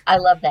 I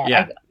love that.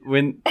 Yeah.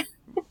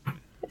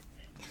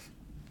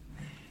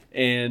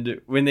 And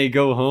when they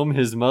go home,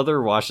 his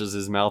mother washes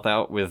his mouth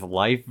out with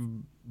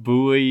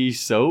Lifebuoy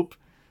soap.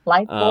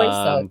 Lifebuoy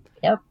soap.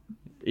 Yep.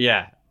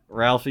 Yeah.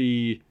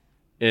 Ralphie,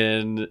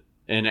 in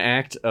an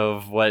act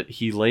of what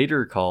he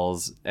later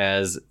calls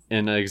as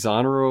an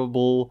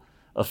exonerable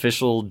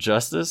official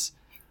justice,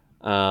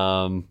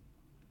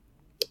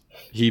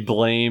 he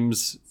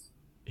blames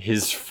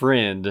his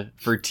friend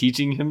for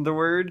teaching him the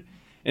word,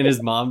 and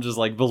his mom just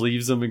like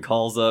believes him and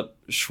calls up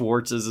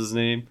Schwartz as his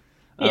name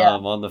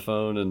on the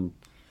phone, and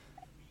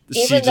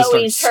even though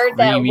he's heard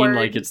that word,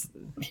 like it's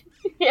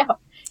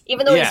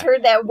even though he's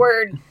heard that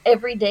word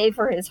every day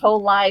for his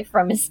whole life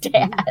from his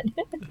dad.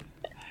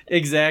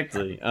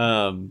 Exactly.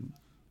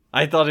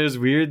 I thought it was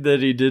weird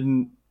that he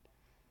didn't,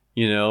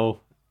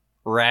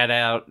 rat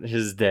out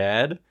his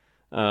dad,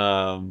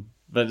 but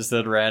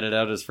instead ratted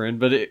out his friend.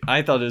 But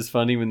I thought it was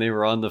funny when they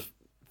were on the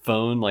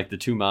phone, like the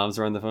two moms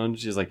were on the phone.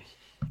 She's like,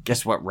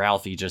 "Guess what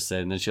Ralphie just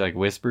said?" And then she like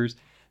whispers.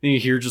 Then you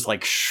hear just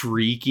like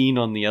shrieking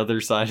on the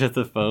other side of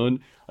the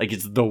phone, like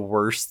it's the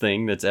worst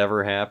thing that's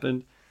ever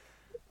happened.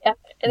 Yeah,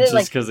 and then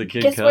just because a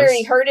kid guess cussed. Where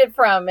he heard it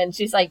from, and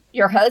she's like,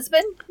 "Your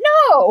husband?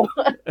 No."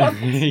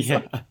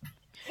 Yeah,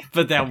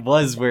 but that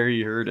was where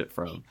he heard it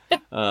from.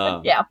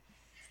 Yeah,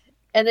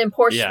 and then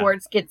poor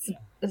Schwartz gets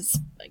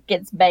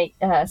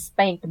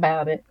spanked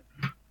about it.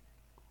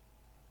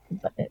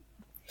 But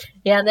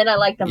and then I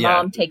like the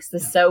mom takes the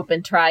soap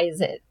and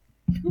tries it.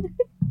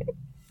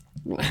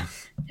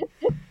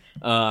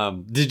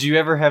 Did you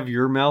ever have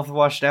your mouth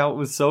washed out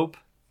with soap?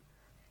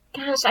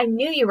 Gosh, I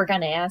knew you were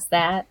going to ask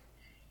that.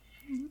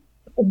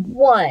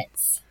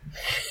 Once.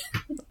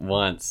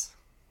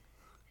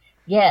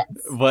 Yes.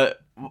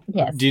 What?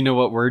 Yes. Do you know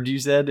what word you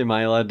said? Am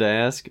I allowed to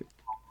ask?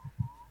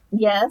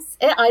 Yes.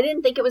 I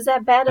didn't think it was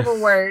that bad of a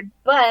word,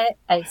 but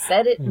I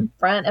said it in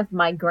front of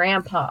my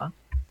grandpa.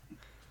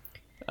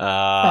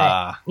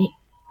 Yeah,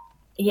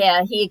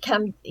 he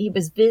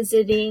was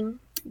visiting,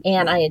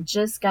 and I had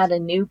just got a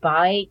new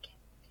bike,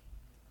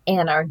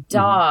 and our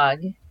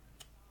dog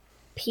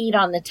peed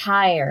on the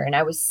tire, and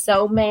I was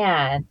so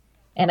mad.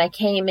 And I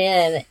came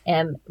in,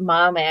 and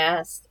Mom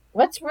asked,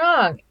 "What's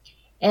wrong?"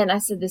 And I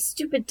said, "The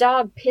stupid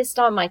dog pissed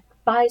on my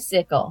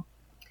bicycle."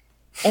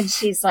 And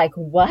she's like,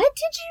 "What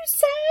did you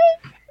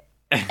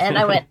say?" And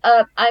I went,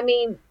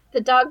 the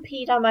dog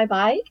peed on my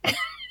bike.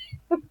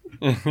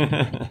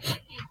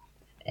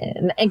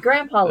 and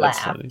Grandpa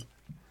laughed. Funny.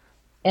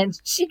 And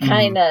she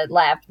kind of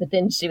laughed, but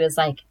then she was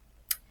like,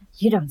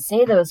 "You don't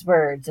say those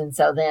words." And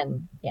so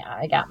then,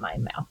 I got my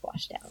mouth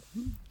washed out.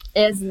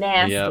 It's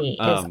nasty.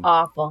 It's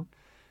awful.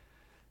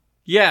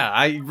 Yeah,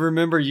 I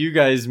remember you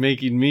guys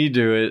making me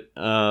do it.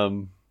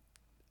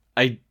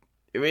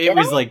 It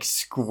was like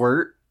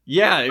squirt.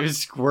 Yeah, it was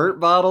squirt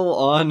bottle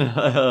on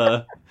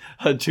a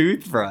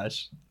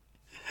toothbrush.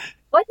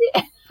 What?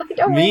 I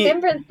don't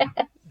remember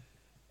that.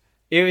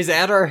 It was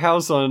at our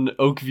house on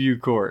Oakview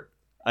Court.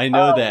 I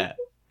know that.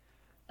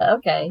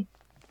 Okay.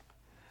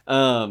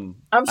 I'm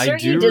sure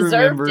you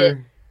deserved it.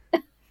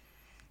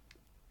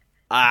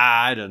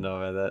 I don't know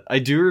about that. I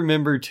do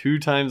remember 2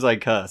 times I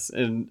cussed,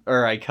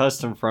 or I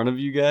cussed in front of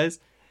you guys.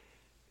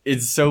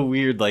 It's so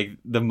weird. Like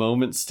the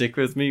moments stick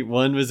with me.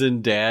 One was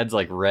in Dad's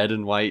like red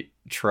and white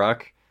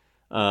truck,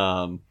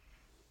 and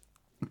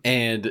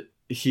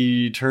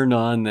he turned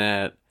on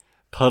that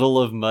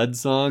Puddle of Mud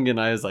song, and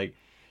I was like,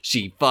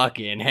 "She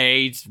fucking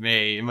hates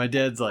me." And my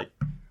dad's like,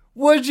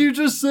 "What'd you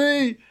just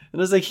say?" And I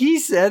was like, "He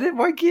said it.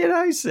 Why can't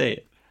I say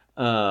it?"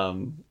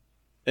 And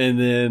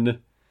then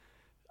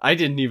I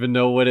didn't even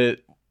know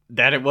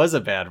that it was a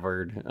bad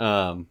word.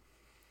 And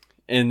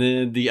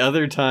then the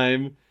other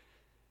time,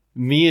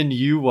 me and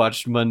you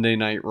watched Monday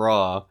Night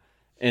Raw,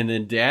 and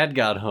then Dad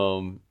got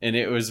home, and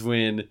it was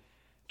when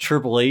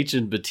Triple H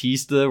and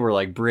Batista were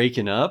like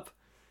breaking up,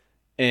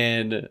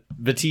 and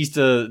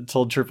Batista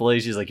told Triple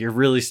H, he's like, "You're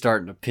really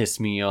starting to piss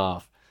me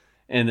off."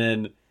 And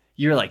then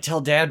you're like,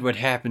 "Tell Dad what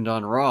happened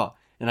on Raw."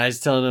 And I was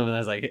telling him, and I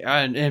was like,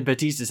 and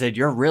Batista said,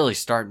 "You're really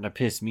starting to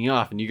piss me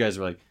off." And you guys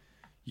were like,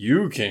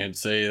 "You can't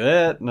say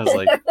that." And I was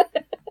like,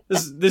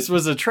 this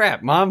was a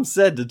trap. Mom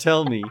said to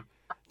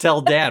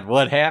tell Dad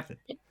what happened.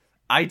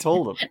 I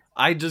told him.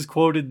 I just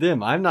quoted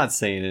them. I'm not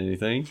saying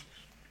anything.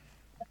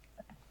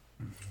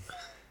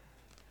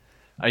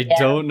 I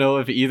don't know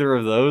if either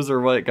of those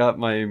are what got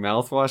my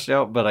mouth washed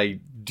out, but I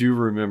do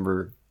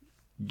remember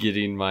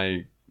getting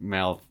my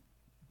mouth,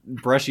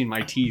 brushing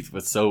my teeth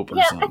with soap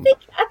or something.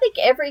 I think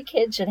every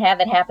kid should have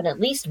it happen at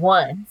least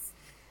once.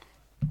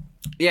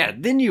 Yeah,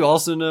 then you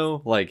also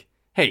know, like,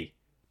 hey,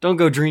 don't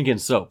go drinking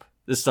soap.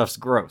 This stuff's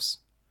gross.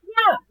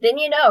 Then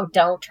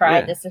don't try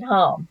Yeah. this at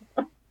home.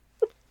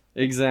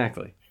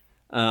 Exactly.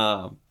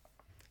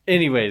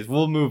 Anyways,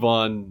 we'll move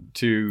on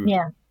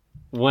to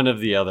one of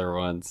the other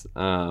ones.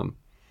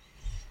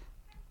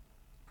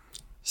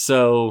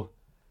 So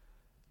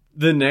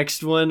the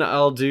next one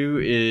I'll do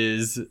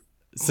is,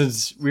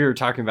 since we were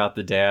talking about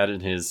the dad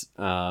and his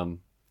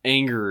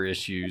anger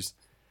issues,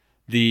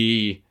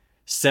 the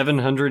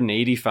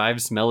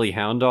 785 smelly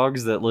hound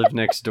dogs that live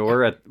next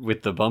door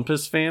with the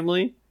Bumpus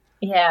family.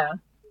 Yeah.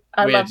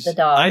 I love the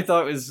dogs. I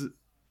thought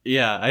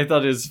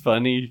it was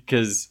funny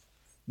because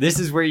this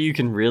is where you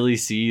can really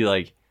see,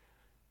 like,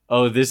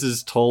 oh, this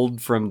is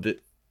told from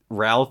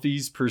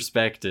Ralphie's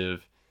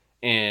perspective.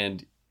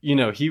 And,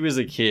 he was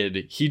a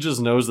kid. He just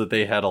knows that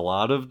they had a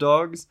lot of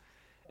dogs.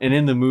 And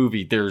in the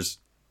movie, there's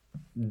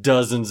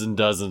dozens and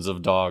dozens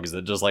of dogs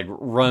that just, like,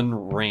 run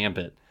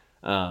rampant.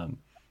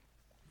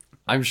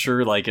 I'm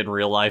sure, like, in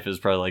real life, it's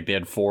probably like they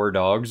had 4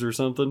 dogs or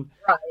something.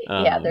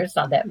 Right. There's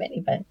not that many,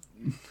 but...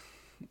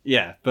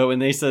 Yeah, but when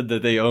they said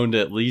that they owned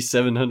at least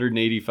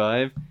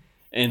 785,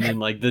 and then,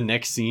 like, the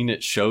next scene,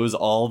 it shows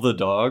all the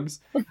dogs,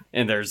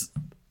 and there's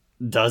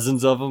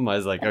dozens of them, I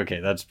was like, okay,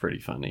 that's pretty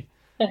funny.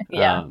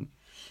 Yeah.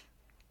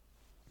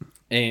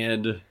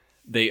 And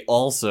they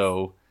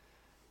also,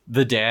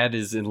 the dad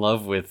is in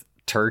love with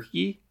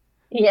turkey.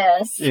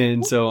 Yes.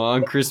 And so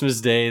on Christmas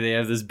Day, they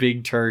have this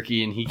big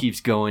turkey, and he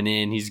keeps going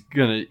in.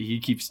 He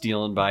keeps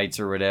stealing bites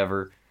or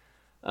whatever.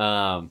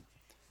 And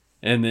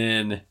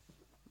then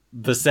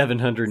the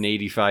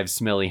 785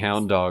 smelly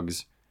hound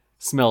dogs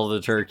smell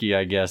the turkey,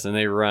 I guess, and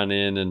they run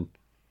in and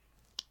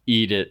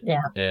eat it.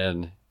 Yeah.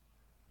 And,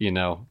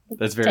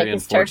 that's very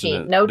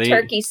unfortunate. Turkey. No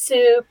turkey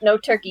soup, no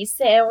turkey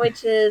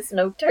sandwiches,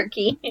 no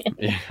turkey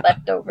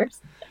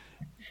leftovers.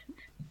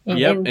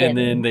 Yep, and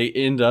then they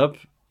end up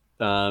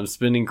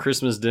spending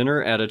Christmas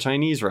dinner at a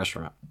Chinese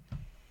restaurant.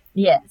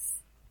 Yes.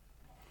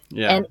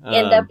 Yeah. And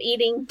end up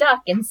eating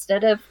duck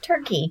instead of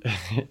turkey.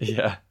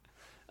 Yeah.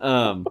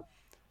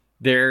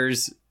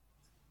 There's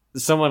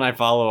someone I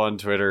follow on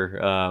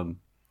Twitter.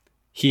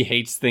 He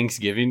hates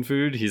Thanksgiving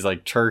food. He's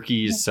like,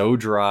 turkey is so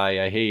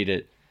dry. I hate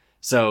it.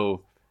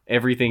 So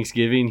every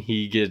Thanksgiving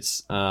he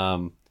gets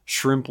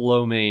shrimp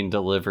lo mein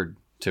delivered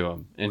to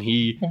him. And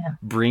he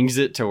brings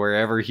it to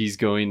wherever he's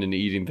going and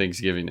eating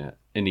Thanksgiving at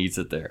and eats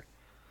it there.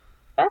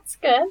 That's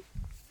good.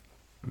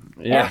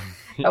 Yeah.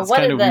 It's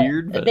kind of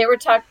weird. But... They were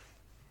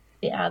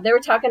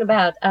talking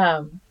about,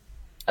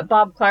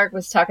 Bob Clark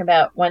was talking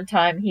about one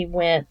time he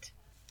went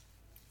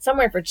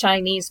somewhere for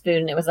Chinese food,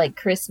 and it was like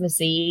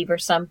Christmas Eve or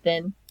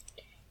something.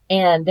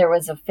 And there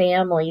was a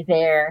family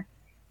there,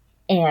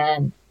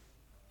 and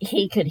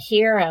he could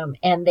hear them,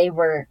 and they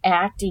were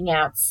acting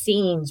out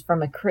scenes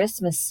from A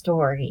Christmas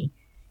Story.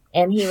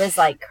 And he was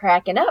like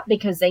cracking up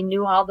because they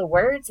knew all the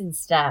words and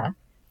stuff.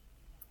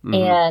 Mm-hmm.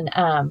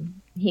 And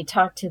he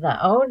talked to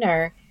the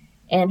owner,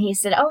 and he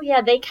said, oh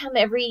yeah, they come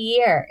every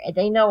year.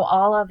 They know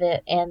all of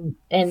it, and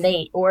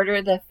they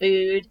order the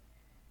food,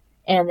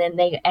 and then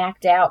they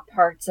act out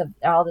parts of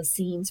all the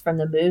scenes from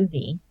the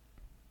movie.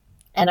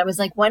 And I was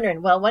like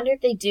wondering, I wonder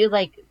if they do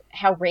like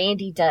how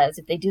Randy does,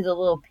 if they do the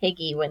little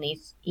piggy when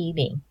he's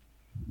eating.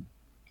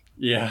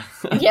 Yeah.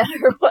 Yeah,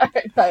 or what?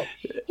 But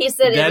he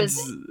said it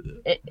was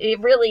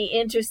really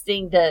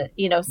interesting to,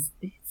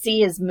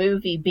 see his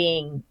movie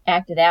being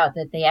acted out,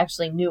 that they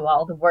actually knew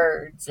all the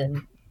words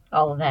and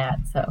all of that.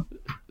 So,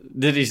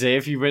 did he say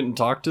if you went and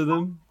talked to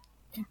them?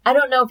 I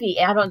don't know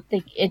I don't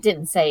think it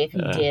didn't say if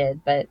he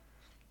did, but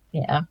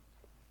yeah.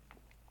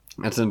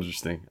 That's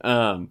interesting.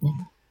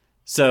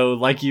 So,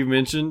 like you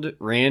mentioned,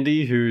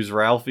 Randy, who's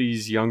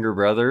Ralphie's younger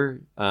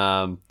brother,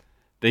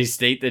 they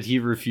state that he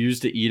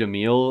refused to eat a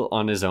meal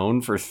on his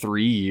own for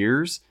 3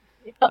 years.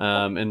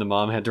 And the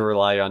mom had to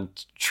rely on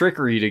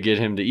trickery to get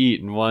him to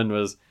eat. And one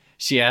was,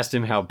 she asked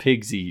him how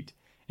pigs eat,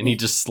 and he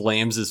just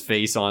slams his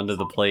face onto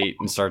the plate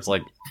and starts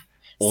like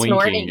oinking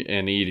Snorting.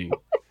 And eating.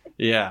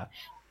 Yeah.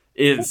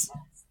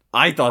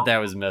 I thought that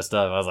was messed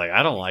up. I was like,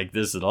 I don't like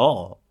this at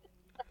all.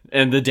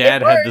 And the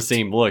dad had the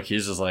same look.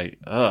 He's just like,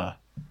 ugh.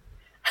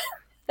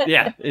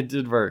 Yeah, it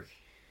did work.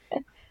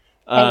 And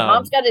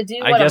mom's got to do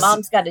what a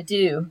mom's got to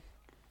do.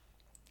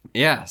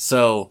 Yeah,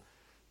 so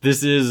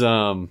this is,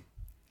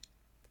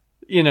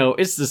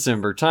 it's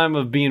December, time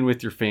of being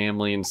with your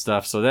family and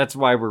stuff, so that's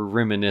why we're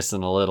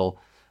reminiscing a little.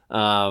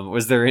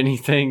 Was there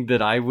anything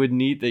that I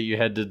wouldn't eat that you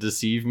had to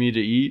deceive me to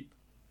eat?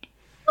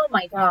 Oh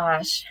my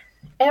gosh,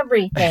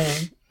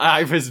 everything.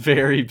 I was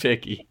very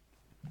picky.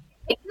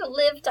 I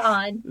lived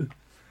on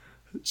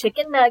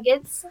chicken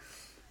nuggets,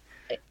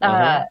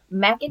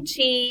 mac and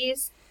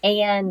cheese,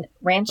 and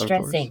ranch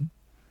dressing.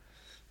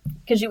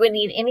 Because you wouldn't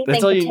eat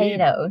anything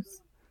potatoes.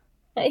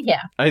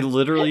 Yeah. I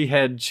literally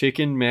had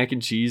chicken, mac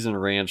and cheese,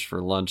 and ranch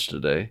for lunch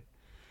today.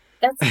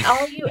 That's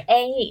all you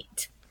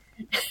ate.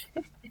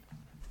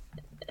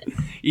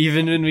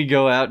 Even when we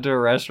go out to a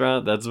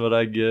restaurant, that's what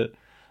I get.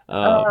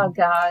 Oh,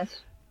 gosh.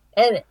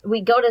 And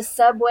we go to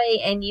Subway,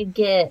 and you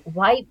get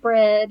white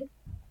bread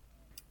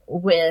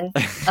with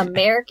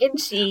American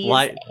cheese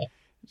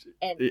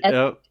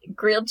and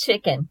grilled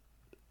chicken.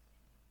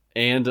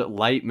 And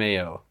light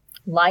mayo.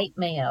 Light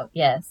mayo,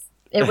 yes.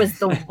 It was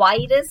the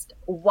whitest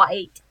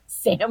white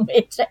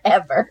sandwich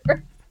ever.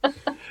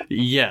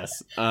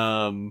 Yes.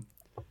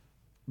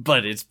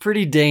 But it's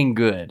pretty dang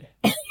good.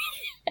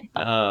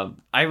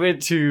 I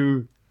went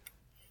to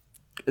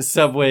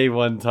Subway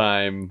one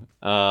time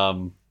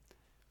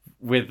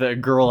with a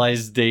girl I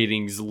was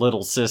dating's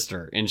little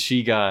sister, and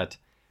she got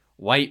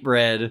white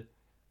bread,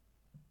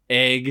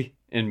 egg,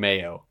 and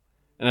mayo.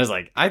 And I was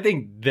like, I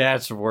think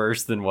that's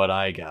worse than what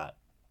I got.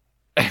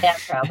 Yeah,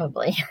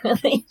 probably.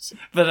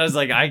 But I was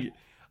like,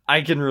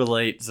 I can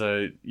relate,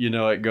 so you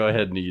know what, go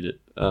ahead and eat it.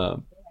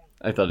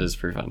 I thought it was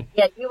pretty funny.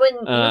 Yeah, you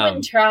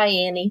wouldn't try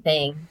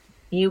anything.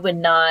 You would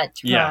not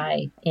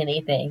try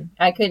anything.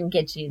 I couldn't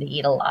get you to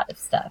eat a lot of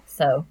stuff.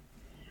 So,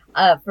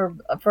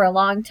 for a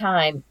long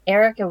time,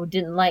 Erica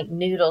didn't like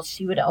noodles.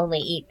 She would only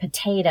eat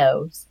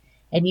potatoes,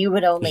 and you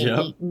would only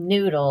eat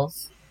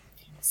noodles.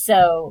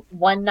 So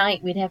one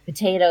night we'd have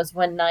potatoes,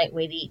 one night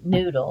we'd eat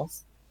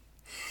noodles,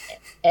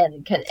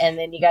 and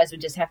then you guys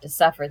would just have to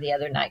suffer the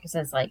other night because I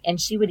was like,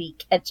 and she would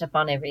eat ketchup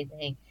on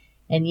everything,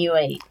 and you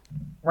ate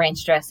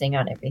ranch dressing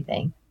on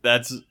everything.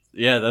 That's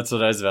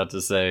what I was about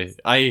to say.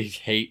 I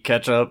hate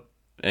ketchup,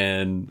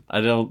 and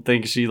I don't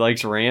think she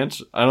likes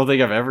ranch. I don't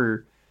think I've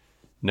ever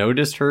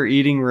noticed her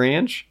eating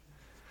ranch.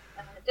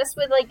 Just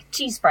with like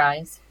cheese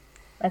fries.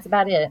 That's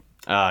about it.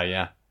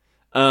 Yeah.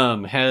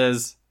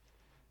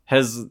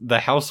 Has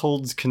the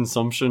household's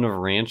consumption of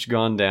ranch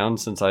gone down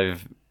since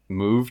I've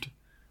moved?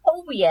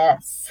 Oh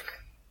yes,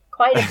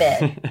 quite a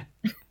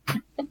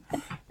bit.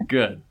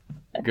 Good.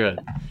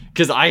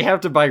 Because I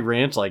have to buy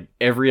ranch like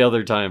every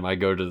other time I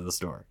go to the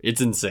store. It's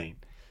insane.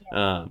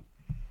 Yeah.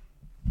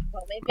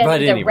 Well, maybe I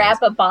need to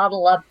wrap a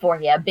bottle up for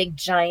you, a big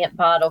giant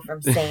bottle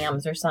from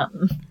Sam's or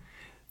something.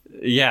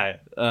 Yeah.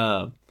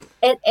 And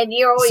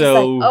you're always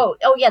like,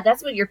 oh yeah,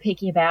 that's what you're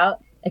picky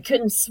about. I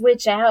couldn't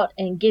switch out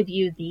and give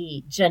you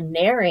the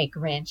generic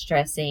ranch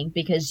dressing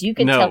because you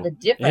can tell the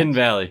difference. Hidden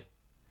Valley.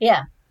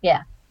 Yeah. No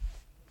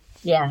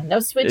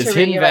switcheroo. It's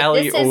Hidden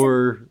Valley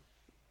or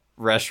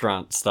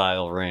restaurant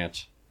style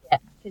ranch. Yeah,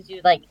 because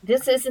you're like,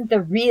 this isn't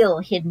the real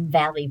Hidden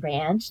Valley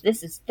ranch.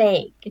 This is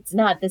fake. It's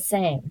not the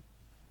same.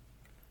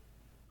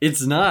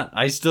 It's not.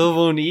 I still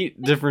won't eat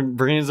different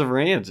brands of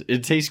ranch.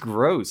 It tastes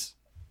gross.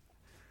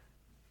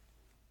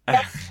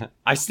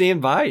 I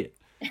stand by it.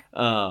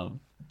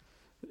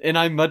 And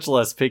I'm much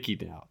less picky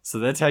now. So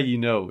that's how you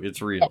know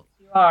it's real. Yes,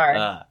 you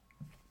are.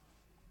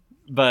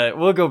 But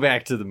we'll go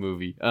back to the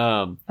movie.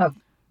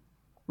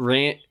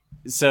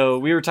 So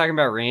we were talking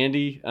about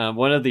Randy.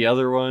 One of the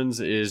other ones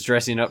is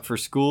dressing up for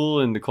school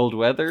in the cold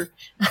weather.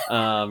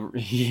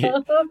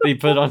 They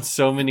put on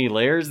so many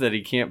layers that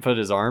he can't put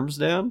his arms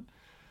down.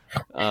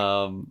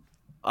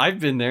 I've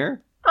been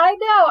there. I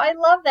know. I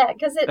love that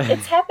because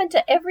it's happened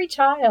to every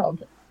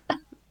child.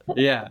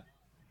 Yeah.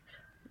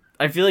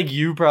 I feel like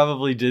you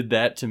probably did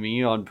that to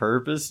me on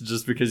purpose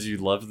just because you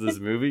loved this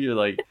movie. You're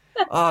like,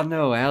 oh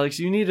no, Alex,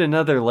 you need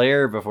another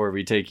layer before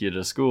we take you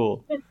to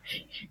school.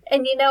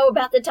 And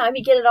about the time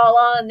you get it all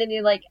on, then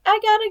you're like, I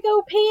gotta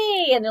go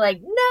pee. And you're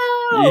like,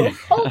 no,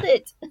 hold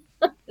it.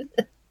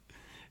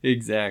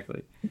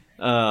 Exactly.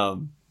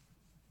 Now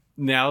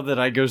that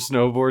I go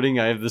snowboarding,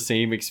 I have the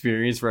same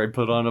experience where I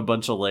put on a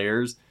bunch of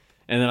layers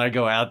and then I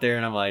go out there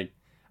and I'm like,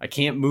 I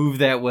can't move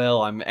that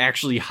well. I'm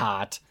actually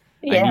hot.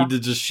 Yeah. I need to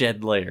just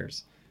shed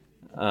layers.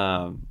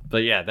 But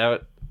yeah,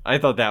 I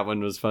thought that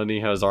one was funny,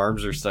 how his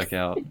arms are stuck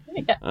out.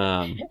 Yeah.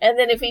 And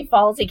then if he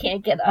falls, he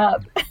can't get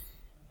up.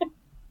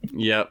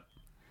 Yep.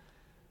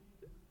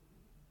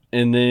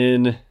 And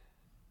then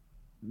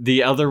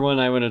the other one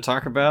I want to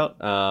talk about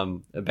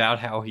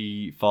how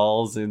he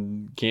falls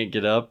and can't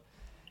get up,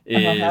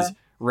 is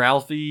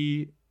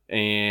Ralphie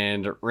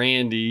and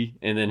Randy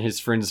and then his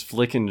friends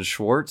Flick and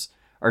Schwartz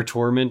are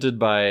tormented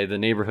by the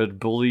neighborhood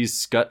bullies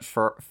Scut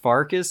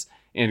Farkus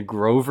and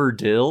Grover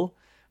Dill,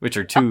 which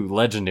are two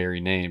legendary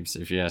names,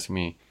 if you ask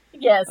me.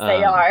 Yes,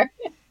 they are.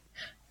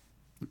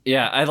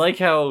 Yeah, I like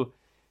how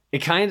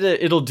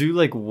it'll do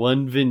like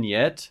one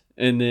vignette,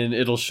 and then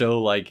it'll show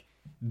like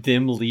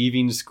them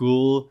leaving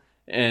school,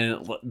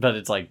 but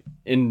it's like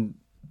in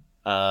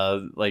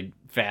like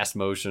fast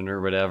motion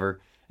or whatever,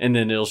 and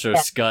then it'll show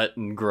Scut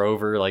and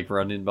Grover like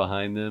running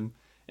behind them,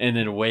 and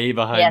then way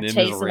behind them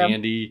is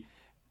Randy.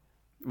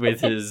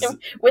 With his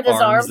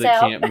arms that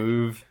out. Can't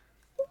move.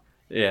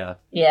 Yeah.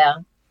 Yeah.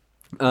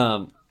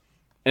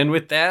 And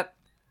with that,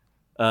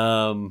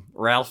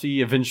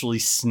 Ralphie eventually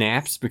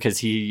snaps because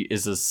he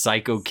is a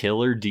psycho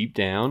killer deep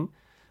down.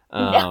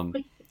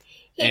 He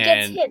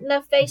gets hit in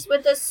the face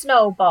with a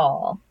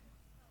snowball.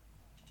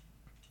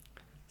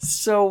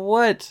 So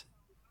what?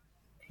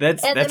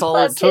 That's all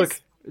it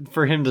took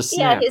for him to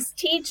snap. Yeah, his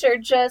teacher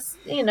just,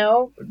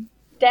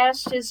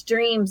 dashed his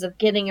dreams of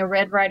getting a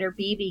Red Ryder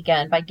BB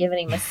gun by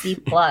giving him a C+,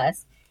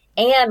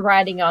 and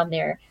writing on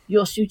there,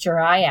 "You'll shoot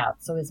your eye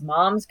out," so his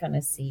mom's going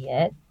to see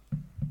it.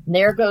 And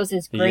there goes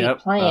his great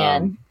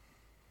plan.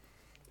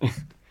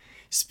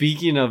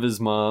 Speaking of his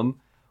mom,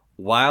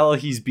 while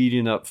he's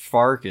beating up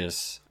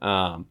Farkus,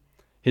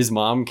 his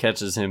mom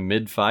catches him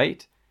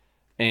mid-fight,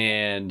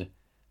 And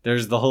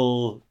there's the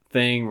whole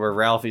thing where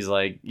Ralphie's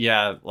like,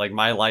 yeah, like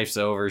my life's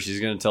over. She's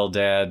going to tell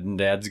Dad, and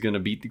Dad's going to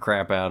beat the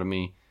crap out of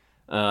me.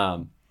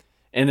 And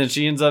then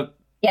she ends up...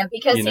 Yeah,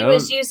 because he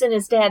was using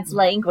his dad's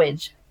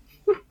language.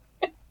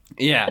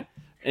 Yeah.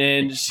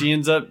 And she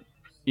ends up,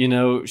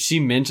 she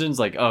mentions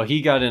like, oh,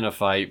 he got in a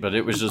fight, but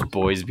it was just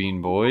boys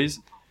being boys.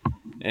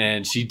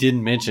 And she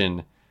didn't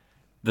mention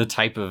the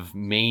type of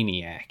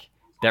maniac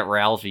that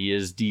Ralphie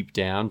is deep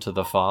down to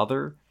the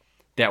father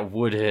that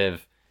would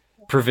have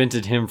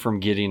prevented him from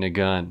getting a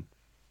gun,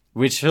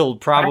 which he'll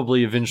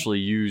probably eventually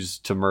use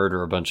to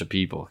murder a bunch of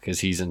people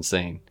because he's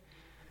insane.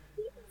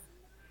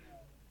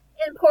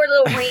 And poor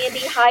little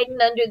Randy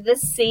hiding under the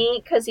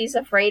sink because he's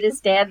afraid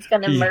his dad's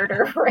going to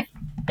murder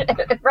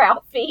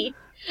Ralphie.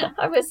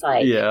 I was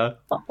like, yeah.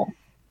 Oh.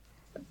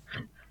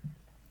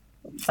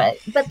 But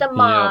the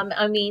mom,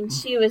 I mean,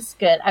 she was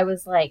good. I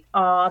was like,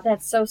 oh,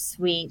 that's so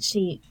sweet.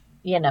 She,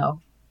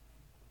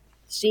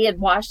 she had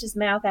washed his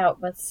mouth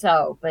out with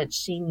soap, but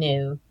she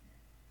knew.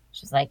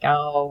 She's like,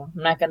 oh,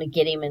 I'm not going to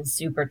get him in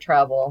super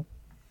trouble.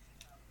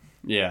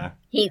 Yeah.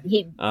 He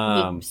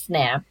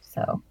snapped,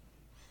 so.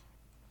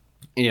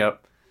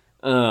 Yep.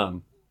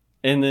 And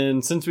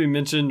then since we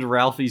mentioned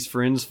Ralphie's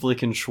friends,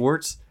 Flick and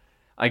Schwartz,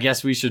 I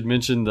guess we should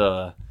mention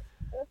the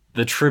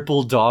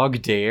triple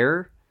dog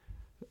dare.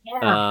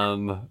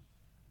 Yeah.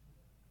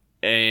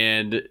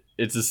 And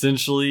it's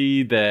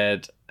essentially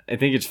that I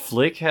think it's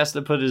Flick has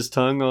to put his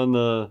tongue on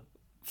the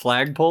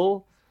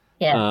flagpole.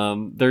 Yeah.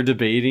 They're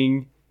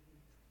debating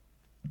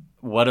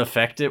what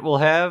effect it will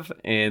have,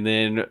 and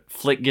then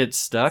Flick gets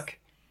stuck,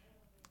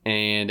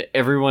 and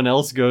everyone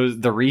else goes,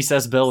 the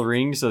recess bell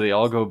rings, so they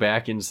all go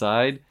back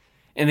inside,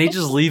 and they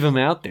just leave him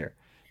out there.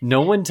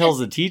 No one tells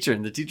the teacher,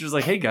 and the teacher's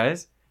like, hey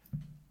guys,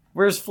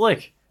 where's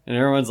Flick? And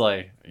everyone's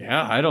like,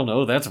 yeah, I don't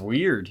know, that's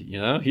weird, He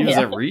was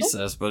at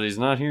recess, but he's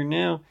not here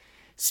now.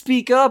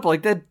 Speak up,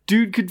 like that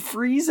dude could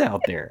freeze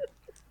out there.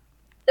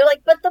 They're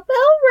like, but the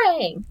bell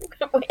rang.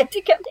 We had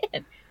to come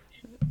in.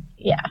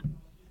 Yeah.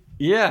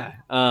 Yeah.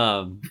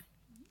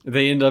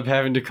 They end up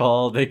having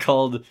to they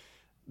called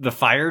the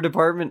fire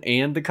department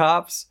and the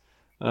cops.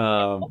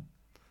 And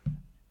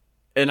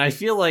I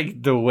feel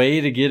like the way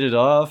to get it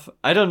off,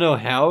 I don't know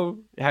how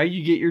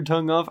you get your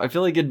tongue off. I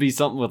feel like it'd be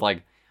something with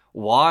like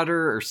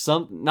water or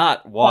something,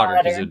 not water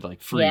because it'd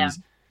like freeze. Yeah.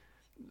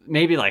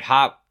 Maybe like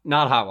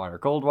not hot water,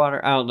 cold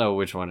water. I don't know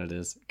which one it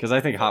is because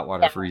I think hot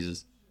water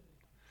freezes.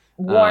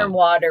 Warm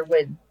water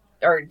would,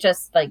 or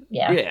just like,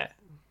 yeah. Yeah.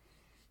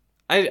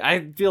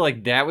 I feel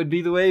like that would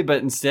be the way,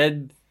 but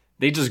instead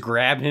they just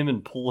grab him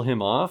and pull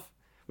him off,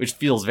 which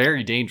feels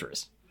very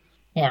dangerous.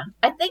 Yeah.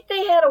 I think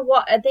they had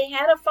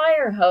a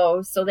fire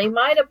hose, so they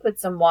might have put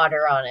some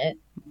water on it.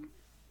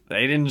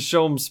 They didn't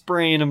show him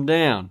spraying him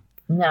down.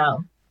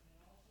 No.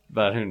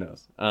 But who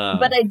knows?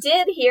 But I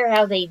did hear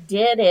how they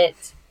did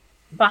it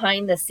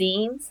behind the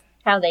scenes,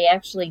 how they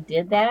actually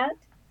did that.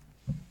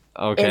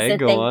 Okay,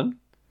 go on.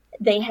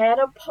 They had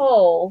a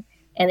pole,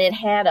 and it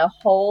had a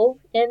hole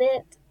in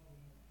it,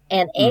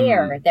 and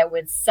air that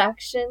would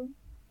suction.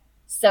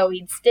 So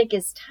he'd stick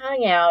his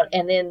tongue out,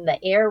 and then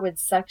the air would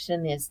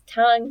suction his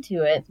tongue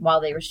to it while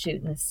they were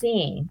shooting the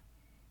scene.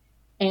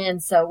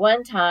 And so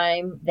one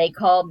time, they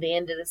called the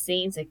end of the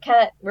scene, said,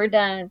 cut, we're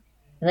done.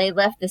 And they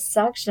left the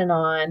suction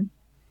on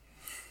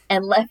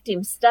and left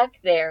him stuck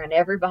there, and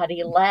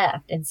everybody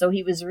left. And so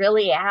he was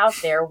really out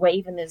there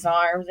waving his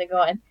arms and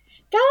going,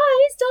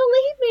 guys, don't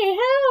leave me,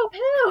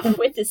 help,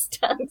 with his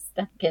tongue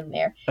stuck in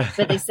there.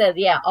 But they said,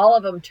 yeah, all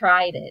of them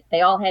tried it. They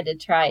all had to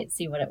try it,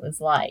 see what it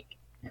was like.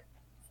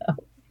 So.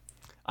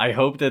 I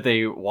hope that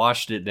they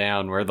washed it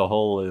down where the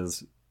hole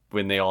is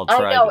when they all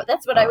tried it. I know,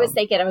 that's what I was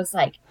thinking. I was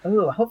like,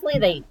 ooh, hopefully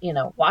they,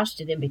 washed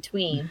it in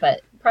between,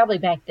 but probably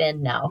back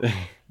then, no.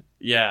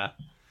 Yeah.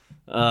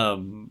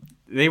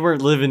 They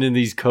weren't living in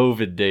these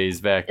COVID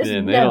days back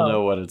then. They don't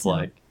know what it's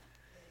like.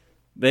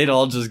 They'd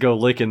all just go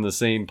licking the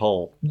same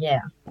pole.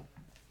 Yeah.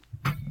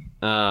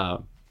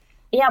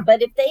 Yeah,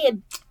 but if they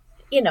had,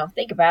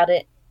 think about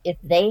it, if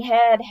they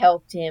had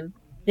helped him,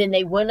 then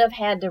they wouldn't have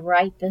had to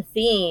write the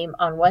theme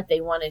on what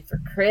they wanted for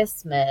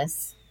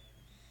Christmas,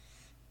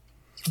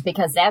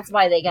 because that's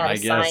why they got to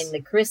sign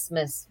the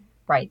Christmas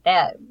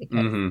that,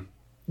 because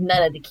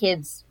none of the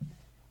kids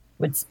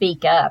would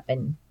speak up,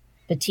 and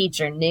the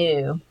teacher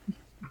knew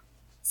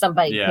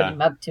somebody put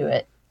him up to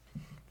it.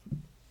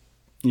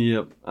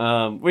 Yep.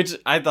 Which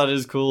I thought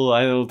is cool.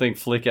 I don't think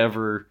Flick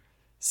ever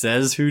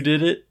says who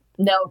did it.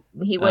 No,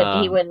 he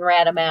wouldn't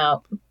rat him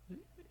out.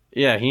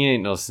 Yeah, he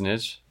ain't no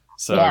snitch.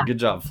 So good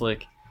job,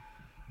 Flick.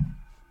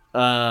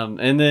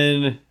 And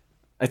then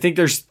I think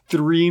there's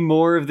 3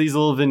 more of these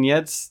little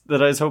vignettes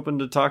that I was hoping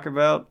to talk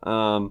about.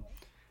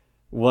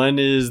 One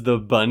is the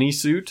bunny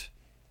suit.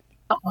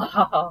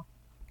 Oh,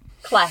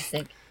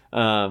 classic.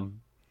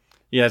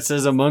 Yeah, it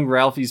says among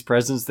Ralphie's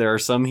presents, there are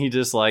some he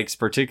dislikes,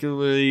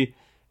 particularly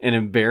an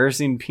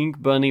embarrassing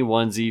pink bunny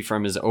onesie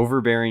from his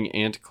overbearing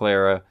Aunt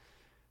Clara,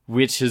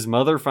 which his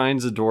mother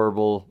finds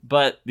adorable,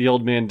 but the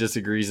old man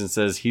disagrees and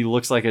says he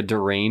looks like a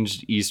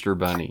deranged Easter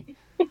bunny.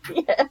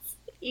 Yes,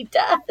 he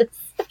does.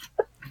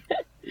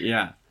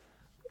 Yeah.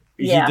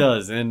 Yeah. He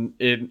does.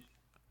 And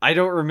I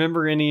don't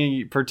remember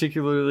any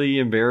particularly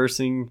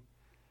embarrassing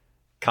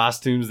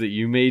costumes that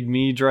you made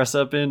me dress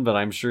up in, but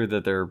I'm sure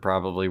that there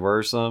probably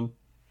were some.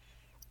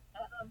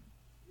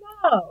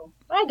 No,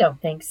 I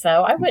don't think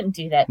so. I wouldn't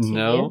do that to you.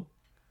 No?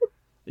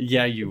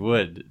 Yeah, you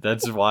would.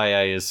 That's why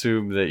I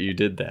assume that you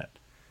did that.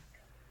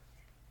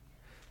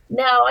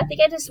 No, I think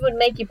I just would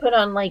make you put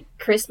on like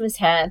Christmas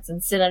hats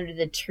and sit under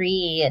the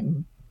tree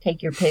and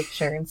take your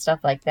picture and stuff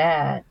like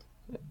that.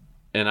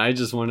 And I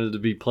just wanted to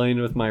be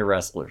playing with my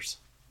wrestlers.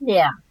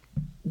 Yeah.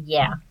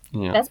 Yeah.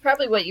 Yeah. That's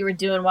probably what you were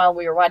doing while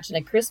we were watching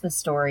A Christmas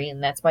Story,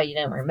 and that's why you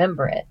don't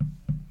remember it.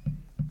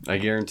 I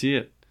guarantee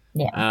it.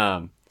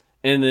 Yeah.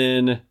 And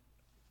then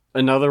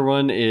another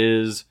one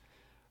is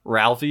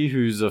Ralphie,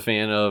 who's a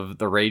fan of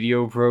the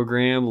radio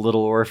program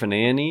Little Orphan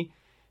Annie.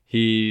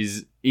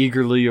 He's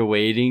eagerly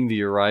awaiting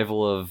the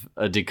arrival of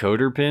a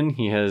decoder pin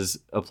he has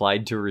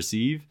applied to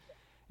receive.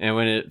 And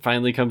when it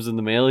finally comes in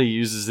the mail, he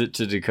uses it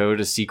to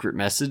decode a secret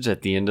message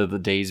at the end of the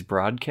day's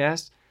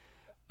broadcast,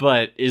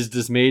 but is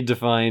dismayed to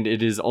find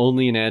it is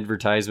only an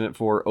advertisement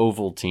for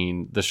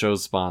Ovaltine, the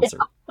show's sponsor.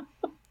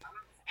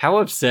 How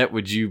upset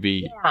would you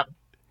be? Yeah.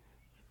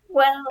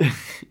 Well,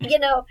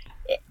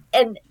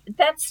 and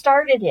that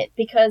started it,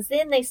 because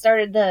then they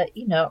started do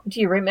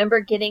you remember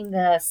getting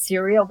the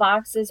cereal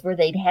boxes where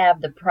they'd have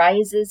the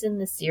prizes in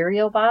the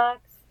cereal box?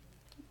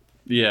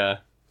 Yeah.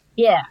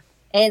 Yeah.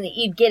 And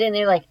you'd get in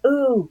there like,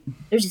 ooh,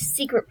 there's a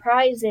secret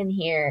prize in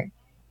here.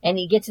 And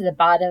you get to the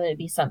bottom and it'd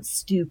be something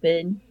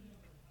stupid.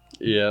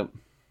 Yeah.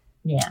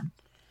 Yeah.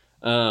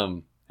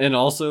 And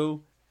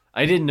also,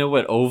 I didn't know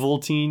what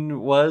Ovaltine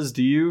was.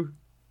 Do you?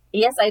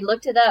 Yes, I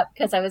looked it up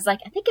because I was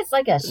like, I think it's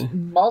like a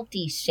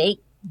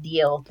multi-shake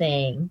deal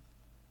thing.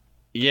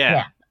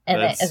 Yeah.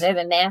 And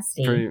they're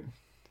nasty.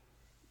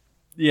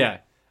 Yeah.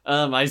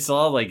 I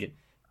saw like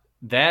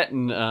that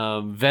and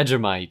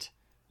Vegemite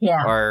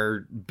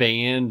are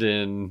banned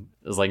in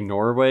like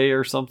Norway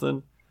or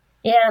something.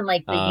 Yeah, and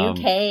like the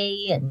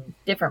UK and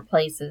different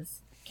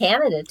places.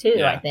 Canada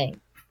too, I think.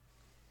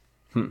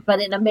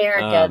 But in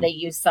America, they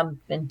use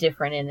something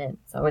different in it,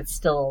 so it's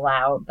still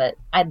allowed. But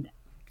I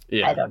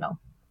don't know.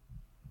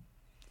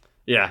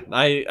 Yeah,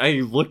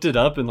 I looked it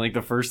up, and like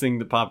the first thing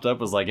that popped up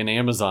was like an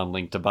Amazon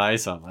link to buy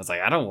some. I was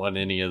like, I don't want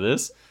any of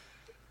this.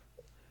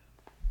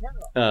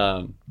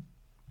 No.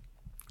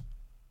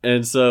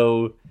 And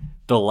so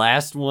the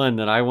last one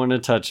that I want to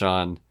touch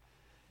on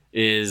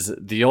is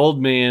the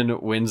old man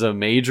wins a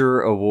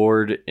major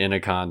award in a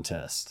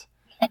contest.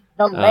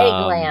 The leg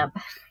lamp.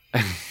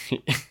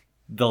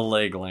 The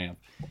leg lamp.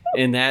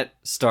 And that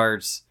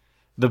starts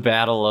the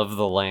battle of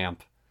the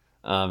lamp,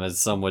 as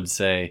some would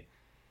say.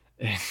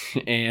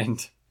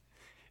 And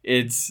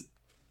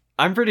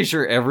I'm pretty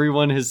sure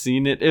everyone has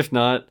seen it. If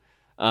not,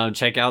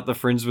 check out the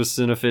Friends with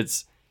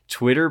Cinefits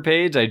Twitter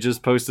page. I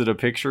just posted a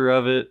picture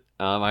of it.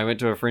 I went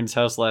to a friend's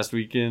house last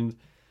weekend,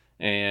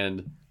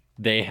 and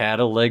they had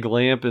a leg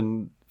lamp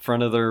in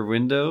front of their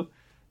window.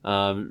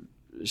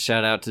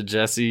 Shout out to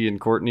Jesse and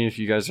Courtney if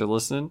you guys are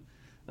listening.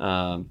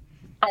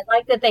 I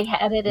like that they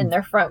had it in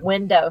their front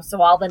window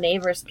so all the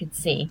neighbors could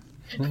see.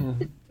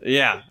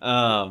 Yeah.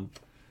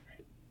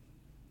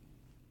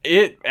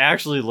 It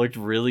actually looked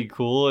really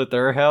cool at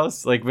their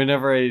house. Like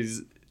whenever I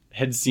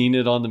had seen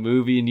it on the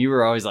movie and you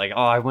were always like,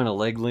 oh, I want a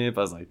leg lamp.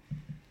 I was like,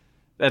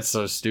 that's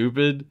so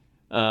stupid.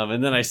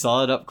 And then I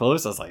saw it up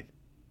close. I was like,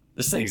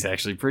 this thing's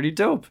actually pretty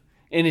dope.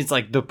 And it's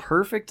like the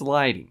perfect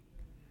lighting.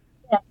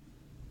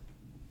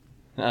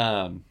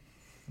 Yeah.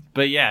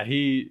 But yeah,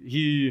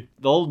 the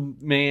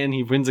old man,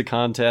 he wins a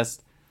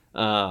contest.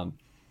 And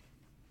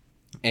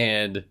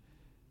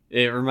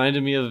it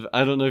reminded me of,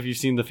 I don't know if you've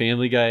seen the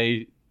Family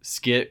Guy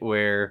skit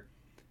where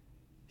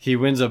he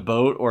wins a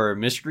boat or a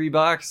mystery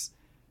box,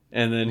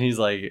 and then he's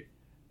like,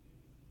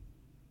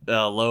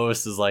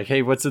 Lois is like,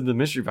 hey, what's in the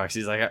mystery box?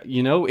 He's like,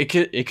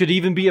 it could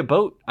even be a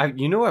boat. I've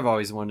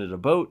always wanted a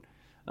boat.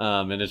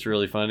 And it's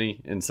really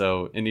funny. And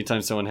so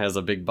anytime someone has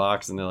a big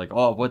box and they're like,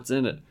 oh, what's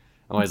in it?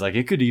 I'm always like,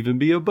 it could even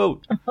be a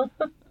boat.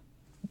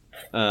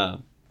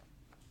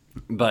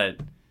 But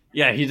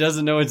yeah, he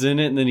doesn't know what's in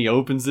it, and then he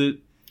opens it,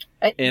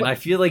 and I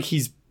feel like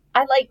he's...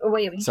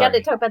 Wait, you got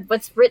to talk about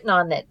what's written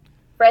on it.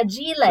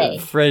 Fragile.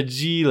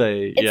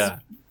 Fragile, yeah.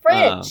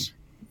 French.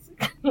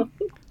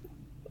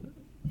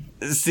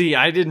 See,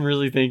 I didn't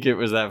really think it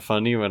was that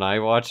funny when I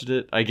watched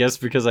it. I guess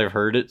because I've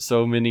heard it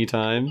so many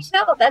times.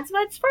 No, that's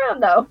what it's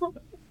from, though.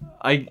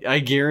 I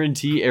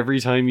guarantee every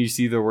time you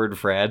see the word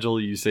fragile,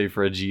 you say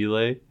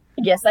fragile.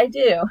 Yes, I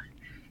do.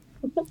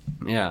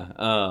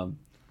 Yeah.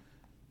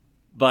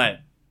 But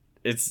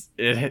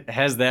it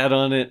has that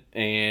on it,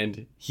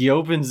 and he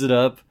opens it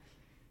up,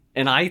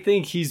 and I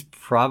think he's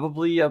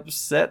probably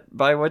upset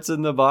by what's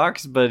in the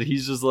box, but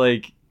he's just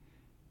like,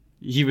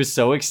 he was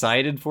so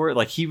excited for it.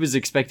 Like, he was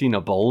expecting a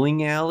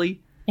bowling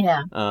alley.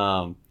 Yeah.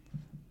 And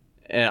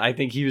I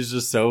think he was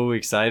just so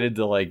excited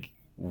to like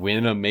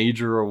win a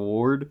major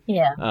award.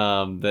 Yeah.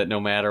 That no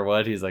matter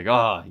what, he's like,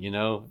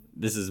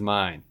 this is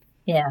mine.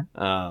 Yeah.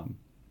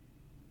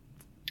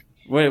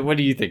 What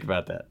do you think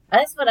about that?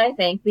 That's what I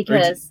think,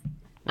 because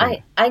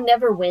Okay. I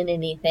never win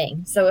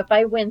anything. So if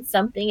I win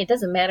something, it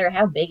doesn't matter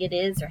how big it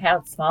is or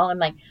how small. I'm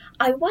like,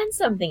 I won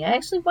something. I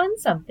actually won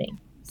something.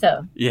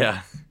 So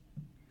Yeah.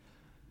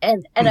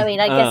 and I mean,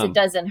 I guess it Um,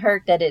 doesn't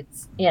hurt that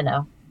it's,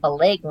 a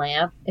leg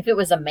lamp. If it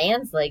was a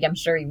man's leg, I'm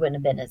sure he wouldn't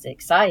have been as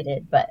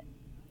excited, but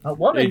a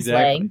woman's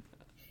exactly. leg,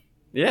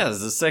 Yeah,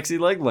 it's a sexy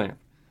leg lamp.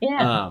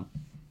 yeah. Um,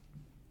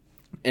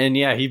 and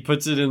yeah, he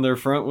puts it in their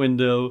front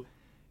window,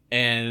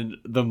 and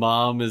the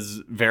mom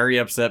is very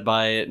upset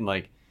by it. And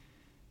like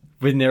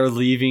when they're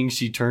leaving,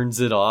 she turns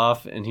it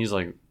off, and he's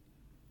like,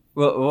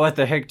 "Well, what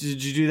the heck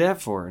did you do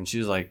that for?" And she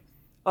was like,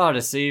 "Oh,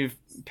 to save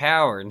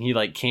power." And he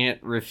like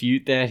can't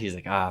refute that. He's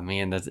like, "Ah,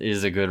 man, that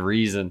is a good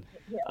reason."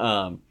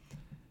 Yeah.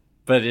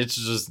 But it's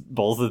just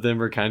both of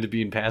them are kind of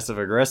being passive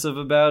aggressive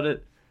about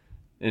it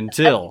I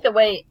until think the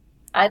way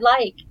I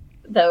like,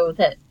 though,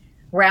 that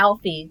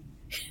Ralphie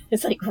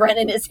is like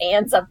running his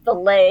hands up the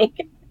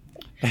leg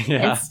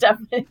yeah. and stuff.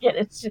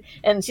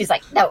 And she's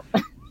like, no.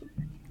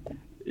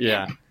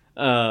 Yeah.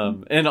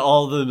 And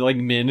all the like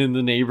men in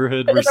the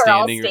neighborhood were They're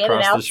all standing standing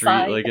across the street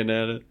outside. looking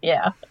at it.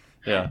 Yeah.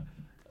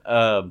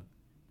 Yeah.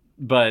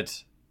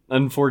 But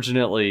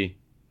unfortunately,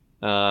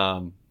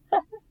 not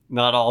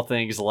all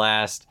things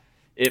last.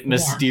 It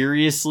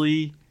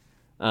mysteriously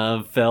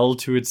fell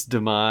to its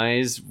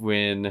demise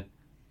when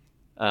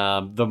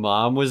the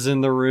mom was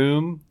in the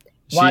room.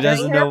 She Watering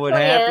doesn't her know what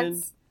happened.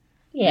 plants.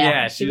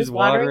 Yeah, She was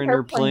watering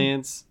her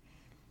plants.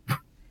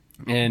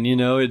 And,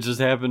 it just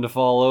happened to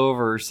fall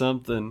over or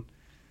something.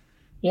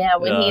 Yeah,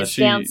 when he's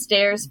she-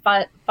 downstairs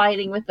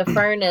fighting with the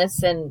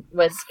furnace and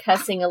was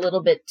cussing a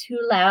little bit too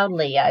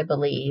loudly, I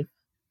believe.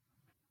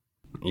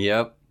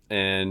 Yep.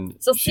 And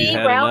So she see,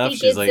 had Ralphie enough.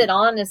 She's gets like, it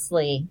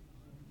honestly.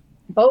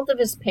 Both of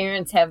his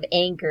parents have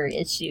anger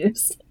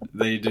issues.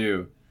 they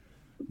do.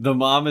 The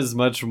mom is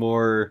much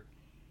more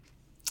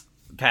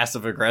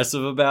passive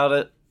aggressive about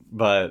it,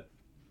 but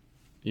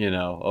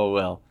oh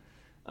well.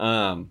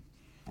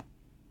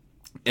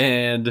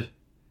 And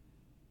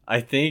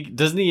I think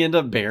doesn't he end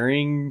up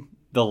burying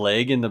the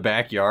leg in the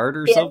backyard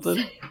or Yes.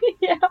 something?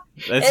 Yeah.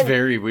 That's And-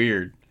 very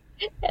weird.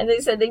 And they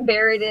said they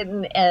buried it,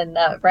 and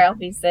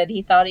Ralphie said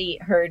he thought he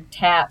heard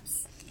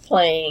taps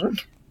playing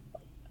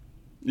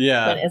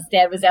Yeah. when his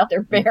dad was out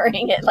there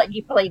burying it, like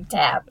he played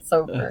taps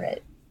over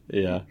it.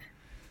 Yeah.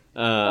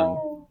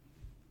 Oh,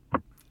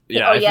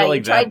 Yeah, oh I yeah, feel he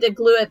like tried that. to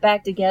glue it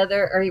back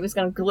together, or he was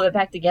going to glue it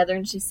back together,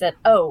 and she said,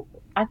 "Oh,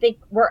 I think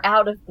we're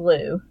out of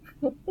glue."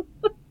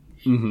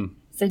 Hmm.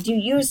 Said you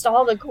used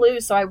all the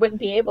glue, so I wouldn't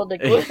be able to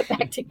glue it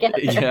back together.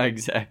 Yeah,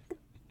 exactly.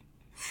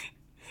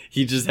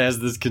 He just has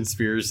this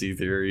conspiracy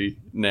theory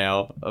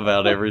now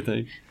about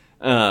everything.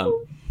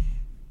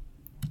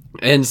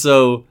 And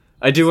so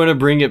I do want to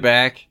bring it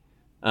back,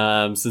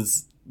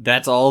 since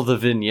that's all the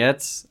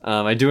vignettes.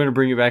 I do want to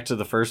bring it back to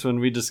the first one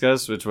we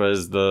discussed, which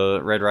was the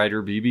Red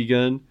Ryder BB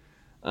gun,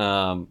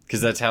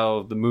 because that's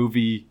how the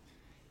movie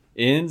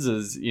ends.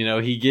 Is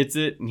he gets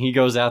it and he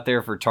goes out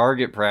there for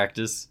target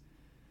practice,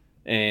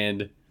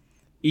 and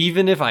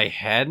even if I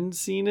hadn't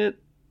seen it,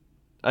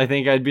 I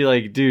think I'd be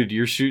like, dude,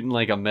 you're shooting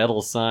like a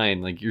metal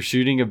sign. Like, you're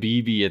shooting a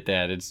BB at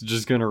that. It's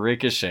just going to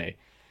ricochet.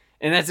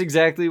 And that's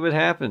exactly what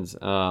happens.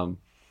 And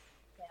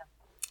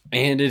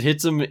it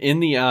hits him in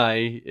the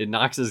eye. It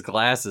knocks his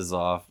glasses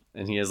off.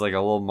 And he has like a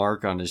little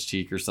mark on his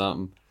cheek or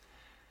something.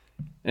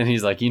 And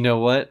he's like, you know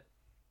what?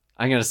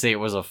 I'm going to say it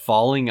was a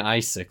falling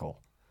icicle.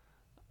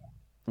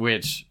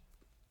 Which,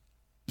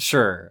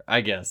 sure,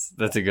 I guess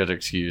that's a good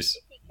excuse.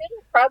 He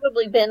could have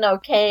probably been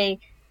okay,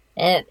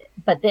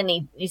 but then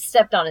he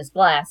stepped on his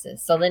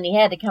glasses, so then he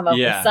had to come up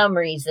Yeah. with some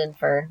reason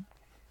for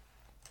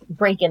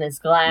breaking his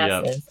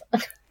glasses.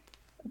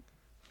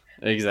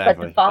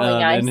 Exactly. But the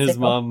falling and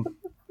icicle.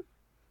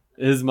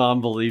 his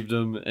mom believed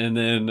him. And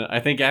then I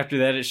think after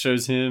that, it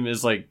shows him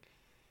is like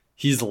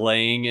he's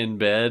laying in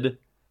bed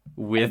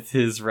with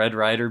his Red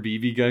Ryder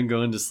BB gun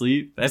going to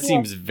sleep. That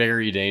seems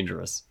very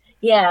dangerous.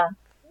 Yeah,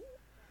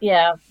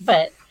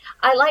 but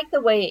I like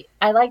the way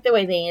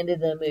they ended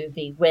the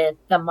movie with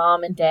the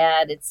mom and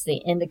dad. It's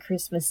the end of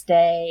Christmas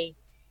Day,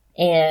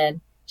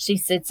 and she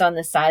sits on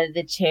the side of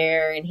the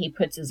chair, and he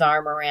puts his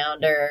arm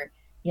around her,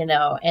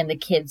 and the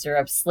kids are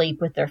asleep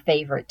with their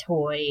favorite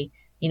toy.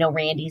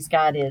 Randy's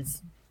got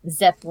his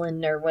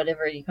Zeppelin or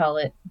whatever you call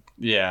it,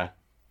 Yeah.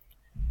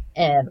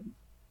 and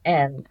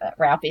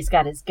Ralphie's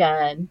got his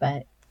gun.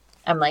 But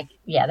I'm like,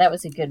 yeah, that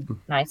was a good,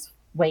 nice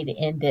way to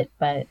end it.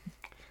 But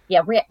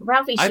yeah,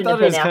 Ralphie I shouldn't thought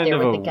have it was been out kind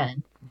there of with the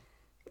gun.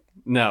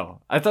 No,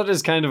 I thought it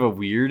was kind of a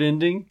weird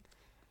ending.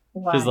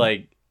 Why? Because,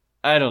 like,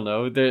 I don't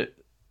know,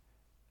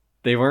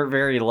 they weren't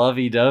very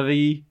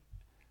lovey-dovey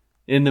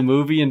in the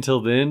movie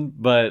until then,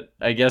 but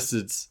I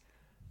guess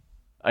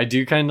I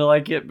do kind of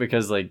like it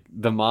because, like,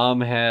 the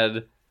mom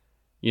had,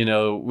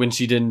 when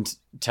she didn't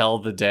tell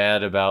the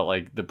dad about,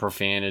 like, the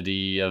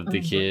profanity of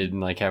the kid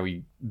and, like, how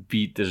he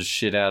beat the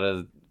shit out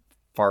of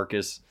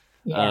Farkas.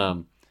 Yeah.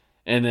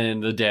 And then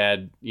the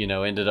dad,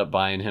 ended up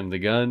buying him the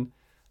gun.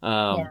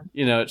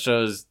 It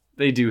shows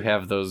they do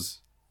have those,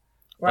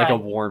 like a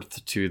Right.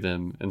 warmth to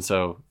them. And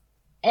so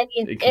And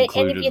it if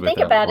concluded you with think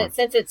that about one. it,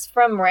 since it's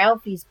from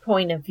Ralphie's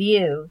point of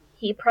view,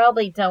 he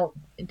probably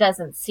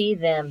doesn't see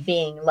them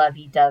being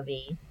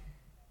lovey-dovey.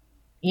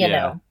 You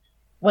know,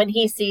 when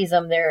he sees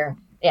them, they're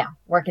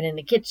working in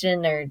the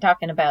kitchen or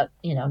talking about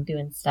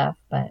doing stuff.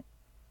 But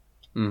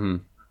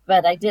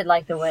but I did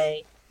like the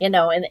way and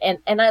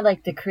I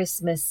like the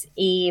Christmas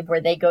Eve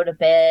where they go to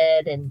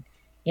bed and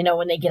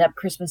when they get up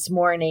Christmas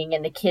morning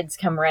and the kids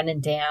come running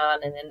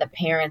down and then the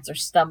parents are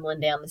stumbling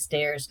down the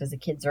stairs because the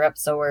kids are up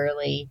so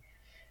early.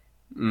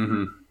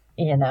 I'm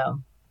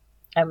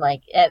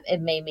like,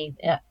 it made me,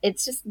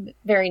 it's just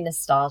very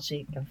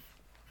nostalgic of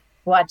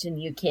watching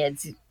you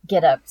kids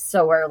get up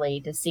so early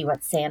to see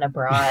what Santa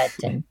brought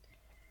and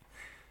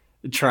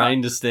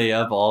trying to stay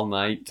up all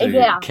night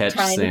to catch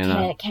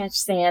Santa. To catch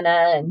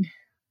Santa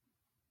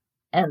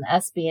and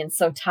us being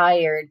so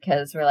tired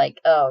because we're like,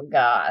 oh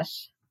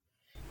gosh.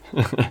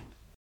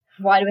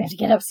 Why do we have to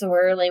get up so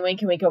early? When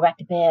can we go back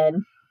to bed?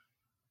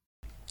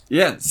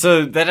 Yeah,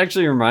 so that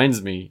actually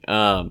reminds me.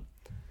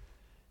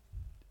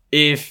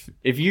 If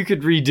you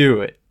could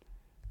redo it,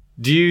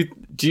 do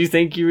you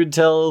think you would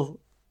tell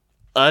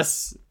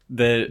us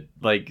that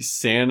like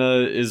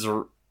Santa is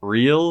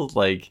real?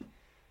 Like,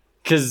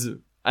 because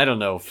I don't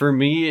know. For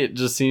me, it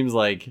just seems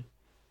like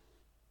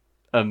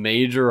a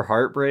major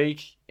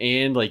heartbreak,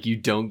 and like you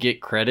don't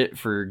get credit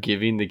for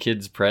giving the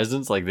kids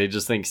presents. Like they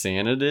just think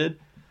Santa did.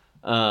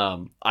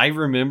 I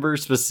remember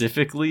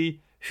specifically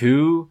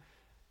who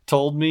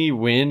told me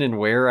when and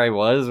where I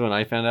was when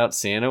I found out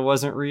Santa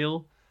wasn't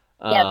real.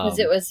 Yeah, because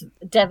it was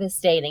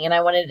devastating, and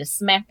I wanted to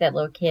smack that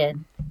little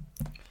kid.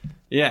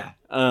 Yeah.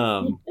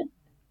 I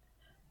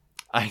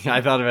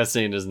thought about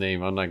saying his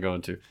name. I'm not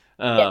going to.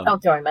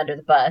 Don't throw him under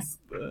the bus.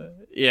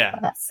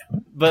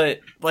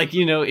 But like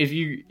if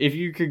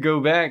you could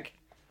go back,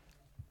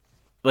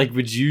 like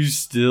would you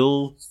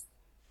still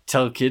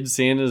tell kids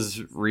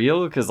Santa's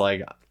real? Because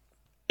like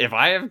if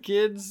I have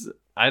kids,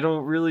 I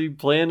don't really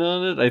plan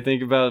on it. I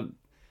think about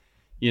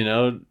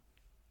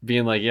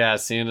being like, yeah,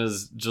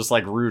 Santa's just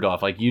like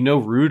Rudolph. Like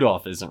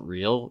Rudolph isn't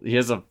real. He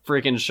has a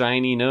freaking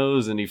shiny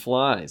nose and he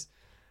flies.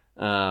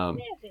 Well,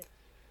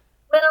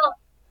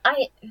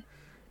 I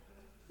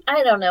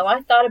don't know.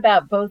 I thought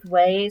about both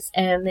ways,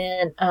 and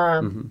then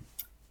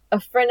a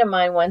friend of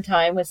mine one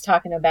time was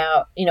talking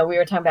about, we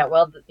were talking about,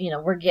 well,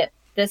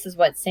 this is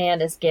what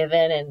Santa's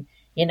given, and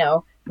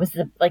was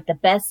the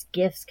best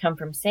gifts come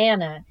from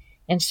Santa,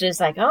 and she was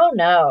like, oh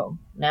no,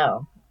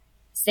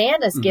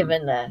 Santa's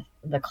given the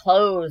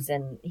clothes,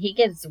 and he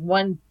gets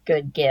one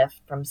good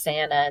gift from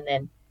Santa, and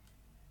then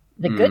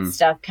the good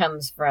stuff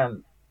comes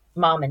from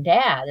Mom and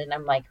Dad. And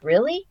I'm like,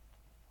 really?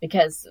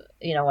 Because,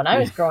 when I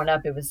was growing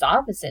up, it was the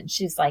opposite. And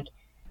she's like,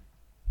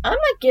 I'm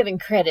not giving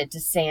credit to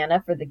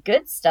Santa for the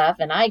good stuff,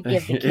 and I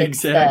give the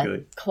kids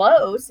the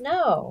clothes.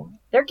 No,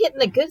 they're getting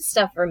the good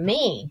stuff from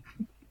me.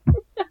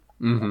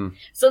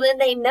 So then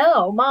they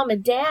know Mom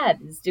and Dad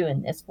is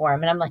doing this for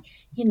them. And I'm like,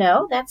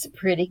 that's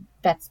pretty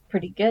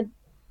good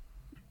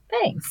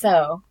thing.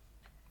 So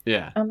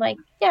yeah, I'm like,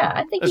 yeah,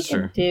 I think you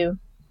can do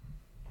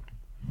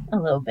a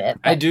little bit.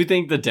 I do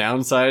think the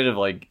downside of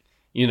like,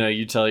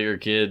 you tell your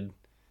kid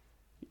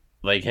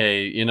like,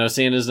 hey,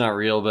 Santa's not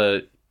real,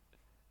 but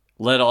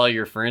let all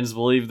your friends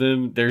believe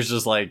them. There's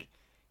just like,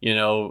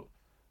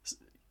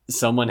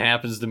 someone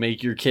happens to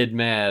make your kid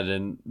mad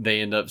and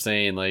they end up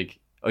saying like,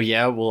 oh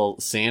yeah, well,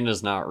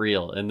 Santa's not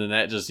real. And then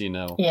that just,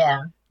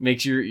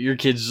 makes your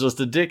kid's just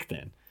a dick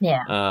then.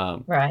 Yeah.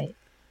 Right.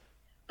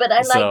 But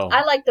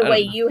I like the way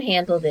you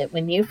handled it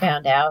when you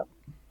found out.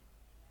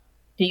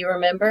 Do you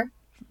remember?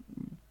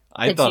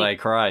 I thought I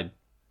cried.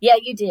 Yeah,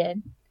 you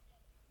did.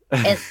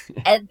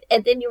 And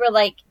then you were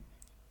like,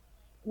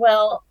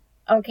 well,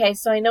 okay,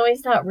 so I know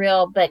he's not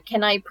real, but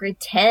can I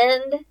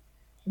pretend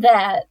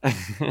that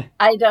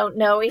I don't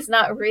know he's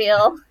not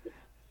real?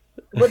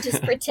 We'll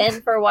just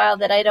pretend for a while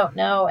that I don't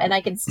know, and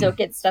I can still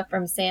get stuff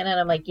from Santa. And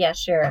I'm like, yeah,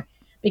 sure.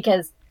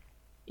 Because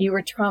you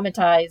were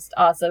traumatized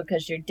also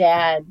because your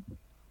dad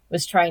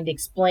was trying to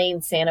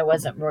explain Santa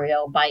wasn't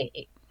real by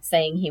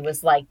saying he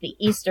was like the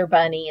Easter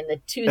Bunny and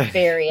the Tooth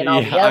Fairy and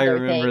all the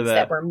other things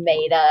that were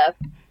made up.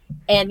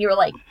 And you were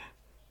like,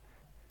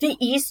 the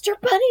Easter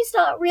Bunny's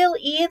not real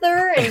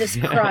either? And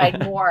just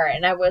cried more.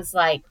 And I was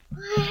like,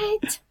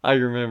 what? I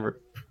remember.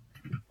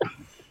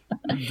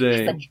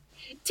 Dang. Like,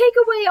 take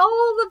away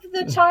all of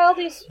the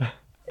childish,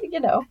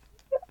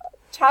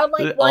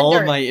 childlike wonder. All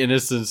of my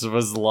innocence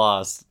was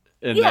lost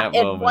in that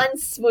moment. In one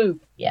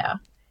swoop. Yeah.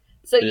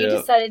 So you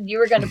decided you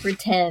were going to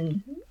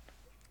pretend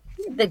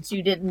that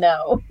you didn't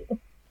know.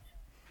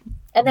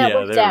 And that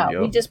worked out.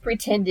 We just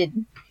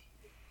pretended.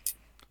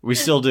 We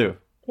still do.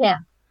 Yeah.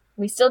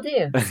 We still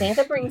do.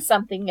 Santa brings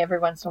something every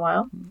once in a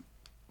while.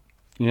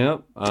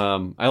 Yep.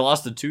 I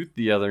lost a tooth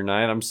the other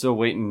night. I'm still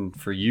waiting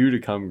for you to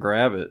come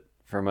grab it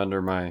from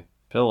under my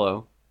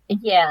pillow.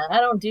 Yeah,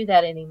 I don't do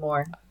that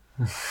anymore.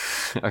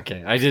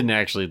 Okay, I didn't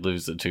actually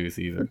lose a tooth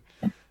either.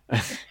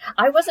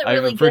 I wasn't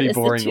really good as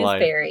the Tooth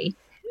Fairy.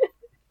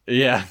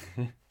 Yeah.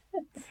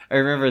 I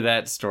remember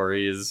that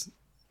story is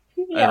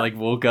I like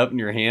woke up and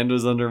your hand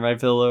was under my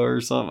pillow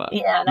or something.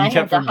 Yeah, and you I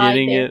kept had to hide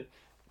forgetting it.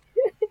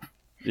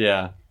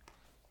 Yeah.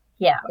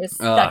 Yeah, I was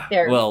stuck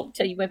there well,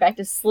 until you went back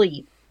to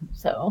sleep.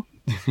 So.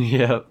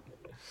 Yep.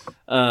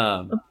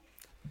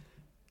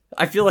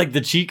 I feel like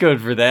the cheat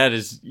code for that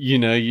is, you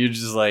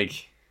just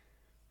like,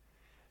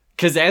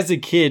 because as a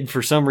kid,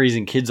 for some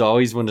reason, kids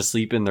always want to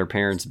sleep in their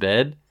parents'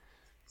 bed.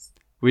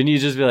 Wouldn't you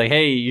just be like,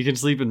 hey, you can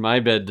sleep in my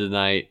bed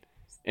tonight,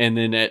 and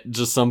then at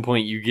just some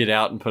point you get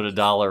out and put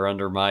 $1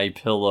 under my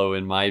pillow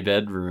in my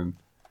bedroom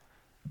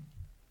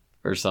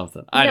or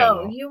something? I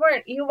don't know.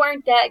 You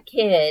weren't that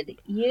kid.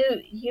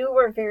 You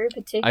were very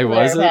particular I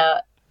wasn't?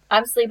 about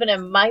I'm sleeping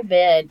in my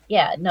bed.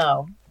 Yeah,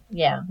 no,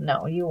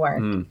 you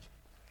weren't.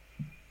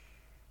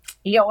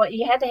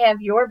 You had to have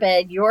your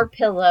bed, your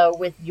pillow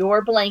with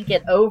your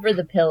blanket over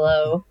the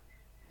pillow.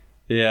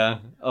 Yeah.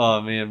 Oh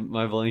man,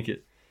 my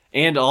blanket.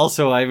 And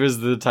also, I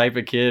was the type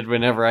of kid,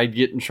 whenever I'd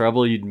get in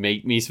trouble, you'd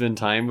make me spend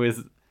time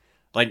with,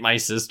 like, my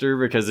sister,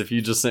 because if you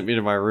just sent me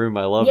to my room,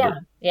 I loved it.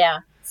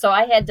 Yeah. So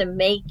I had to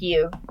make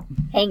you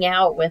hang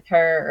out with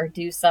her or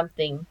do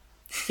something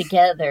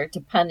together to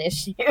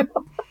punish you.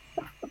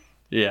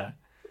 Yeah.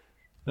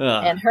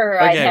 And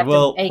her, I'd have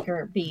to make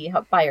her be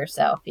by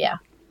herself. Yeah.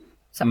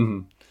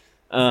 So.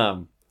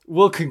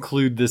 We'll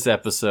conclude this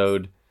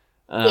episode.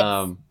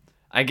 Yes.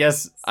 I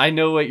guess I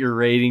know what your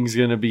rating's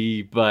going to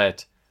be,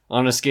 but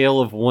on a scale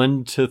of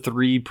 1 to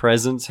 3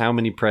 presents, how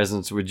many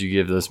presents would you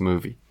give this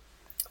movie?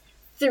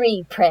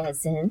 3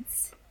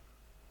 presents.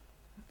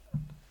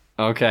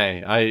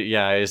 Okay,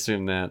 I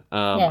assume that.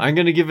 I'm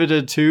going to give it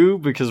a 2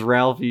 because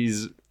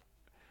Ralphie's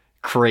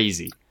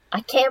crazy.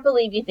 I can't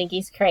believe you think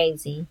he's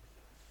crazy.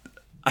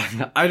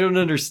 I don't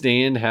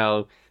understand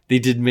how they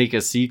did make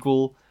a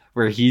sequel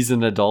where he's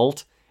an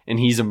adult and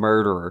he's a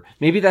murderer.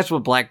 Maybe that's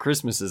what Black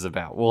Christmas is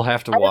about. We'll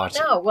have to watch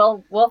it. I don't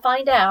know. We'll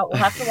find out.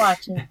 We'll have to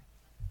watch it.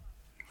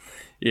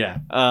 Yeah.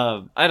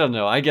 I don't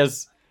know. I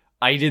guess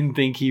I didn't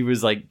think he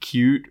was like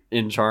cute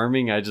and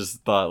charming. I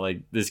just thought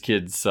like this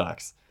kid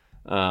sucks.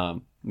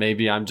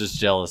 Maybe I'm just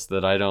jealous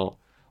that I don't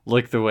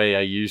look the way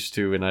I used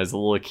to when I was a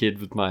little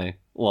kid with my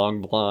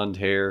long blonde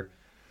hair.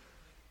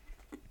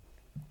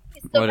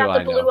 You still got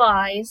the blue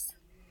eyes.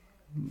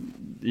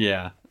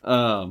 Yeah.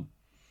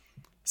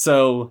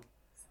 So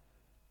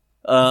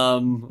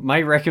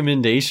my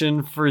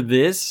recommendation for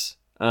this,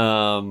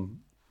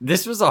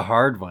 this was a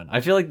hard one.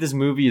 I feel like this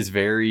movie is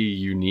very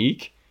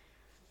unique.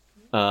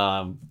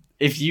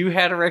 If you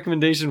had a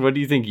recommendation, what do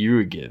you think you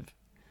would give?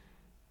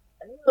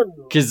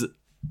 Because,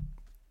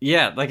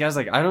 yeah, like I was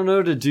like, I don't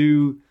know to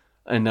do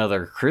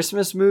another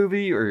Christmas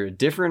movie or a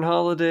different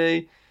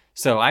holiday.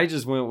 So I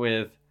just went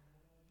with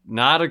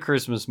not a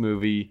Christmas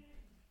movie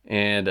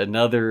and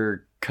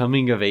another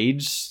coming of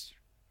age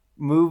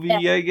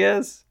movie, I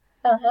guess.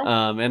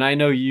 And I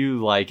know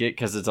you like it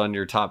because it's on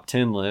your top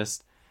 10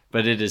 list,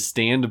 but it is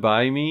Stand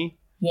By Me.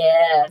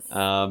 Yes,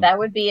 that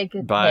would be a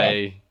good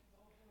pick.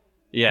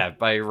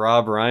 By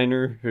Rob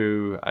Reiner,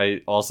 who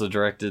I also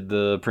directed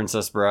The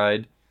Princess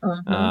Bride.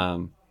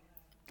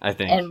 I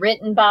think. And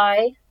written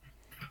by.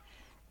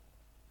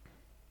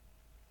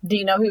 Do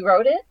you know who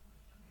wrote it?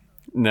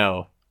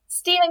 No.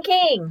 Stephen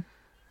King.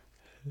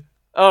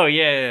 Oh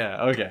yeah.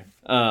 Okay.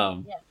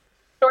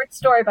 Short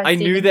story by Stephen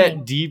King. I knew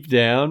that deep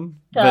down,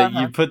 but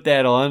you put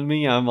that on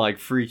me, I'm like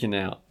freaking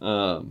out.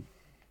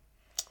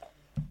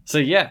 So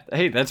yeah,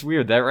 hey, that's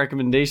weird. That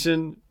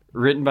recommendation,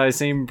 written by the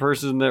same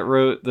person that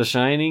wrote The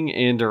Shining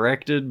and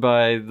directed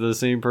by the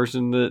same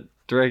person that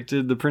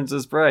directed The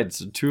Princess Bride.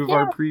 So 2 of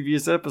our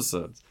previous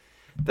episodes.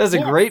 That's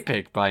a great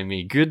pick by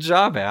me. Good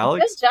job,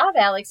 Alex. Good job,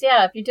 Alex.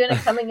 Yeah, if you're doing a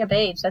coming of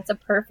age, that's a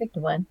perfect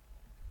one.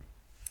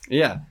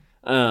 Yeah.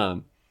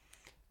 And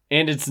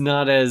it's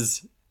not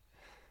as...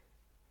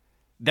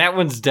 That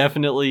one's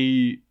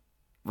definitely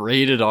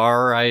rated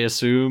R, I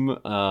assume.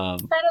 I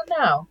don't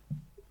know.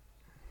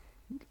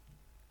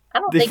 I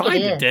don't think it is. They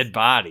find a dead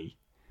body.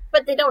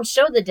 But they don't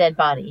show the dead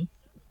body.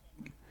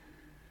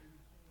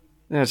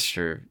 That's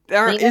true.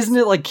 Isn't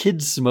it like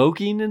kids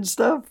smoking and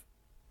stuff?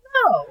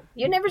 No,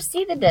 you never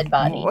see the dead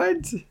body.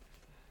 What?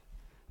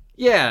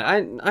 Yeah,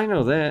 I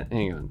know that.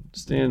 Hang on.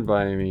 Stand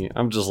By Me.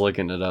 I'm just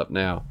looking it up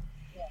now.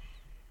 Yeah.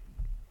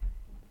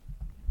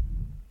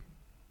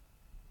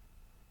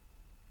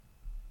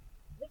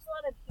 There's a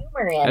lot of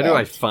humor in it. How do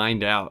I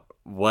find out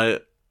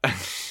what...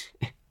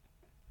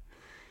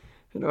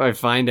 How do I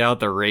find out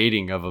the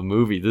rating of a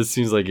movie? This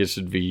seems like it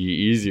should be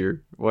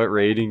easier. What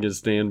rating is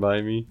Stand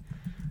By Me?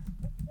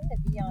 It's going to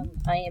be on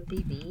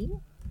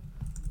IMDb.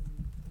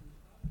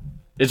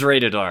 It's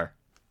rated R.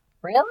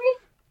 Really?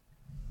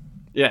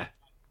 Yeah.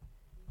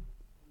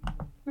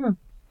 It's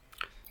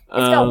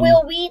got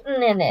Will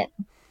Wheaton in it.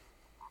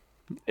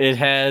 It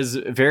has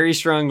very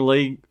strong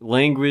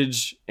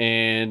language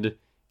and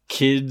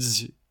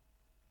kids,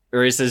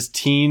 or it says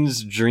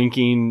teens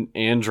drinking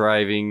and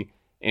driving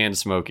and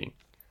smoking.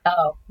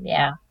 Oh,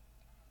 yeah.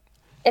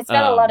 It's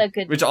got a lot of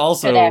good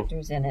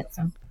actors in it.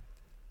 So.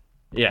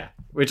 Yeah,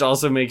 which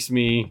also makes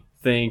me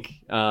think,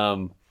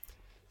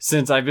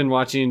 since I've been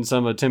watching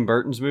some of Tim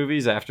Burton's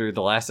movies after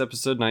the last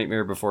episode,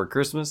 Nightmare Before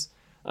Christmas,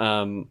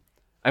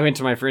 I went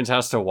to my friend's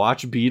house to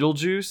watch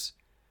Beetlejuice.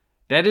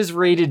 That is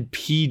rated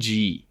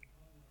PG.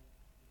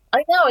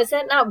 I know, is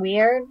that not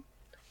weird?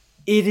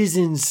 It is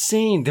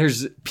insane.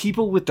 There's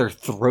people with their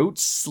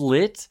throats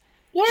slit.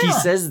 Yeah. He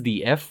says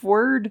the F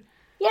word.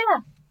 Yeah.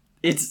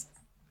 It's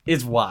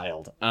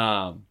wild.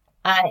 I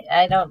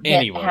don't get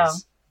anyways. how.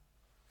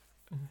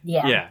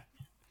 Yeah.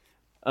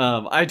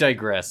 I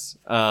digress.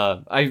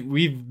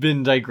 We've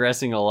been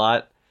digressing a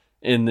lot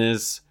in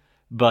this,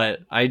 but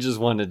I just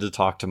wanted to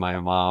talk to my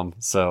mom.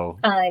 So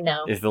I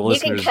know. if the You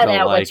can listeners cut don't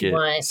out what like you it,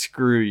 want.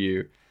 screw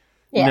you.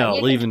 Yeah, No, you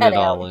can leaving cut it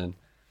all out.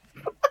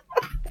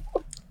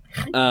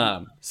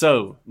 in.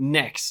 So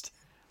next,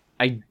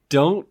 I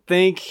don't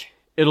think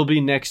it'll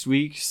be next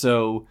week.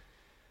 So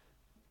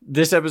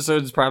this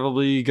episode's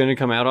probably going to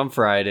come out on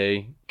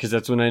Friday because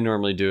that's when I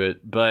normally do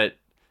it. But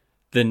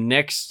the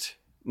next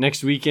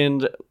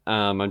weekend,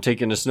 I'm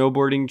taking a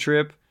snowboarding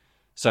trip,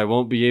 so I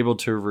won't be able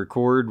to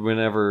record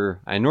whenever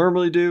I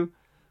normally do.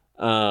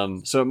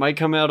 So it might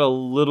come out a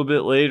little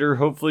bit later,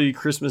 hopefully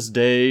Christmas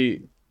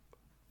Day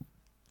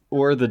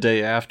or the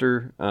day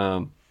after.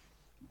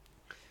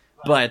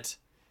 But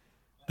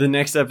the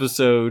next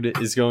episode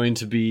is going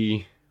to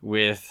be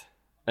with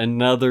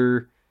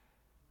another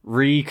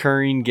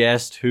recurring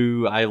guest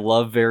who I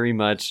love very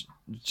much,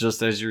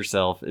 just as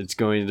yourself. It's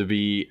going to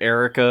be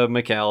Erica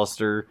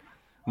McAllister,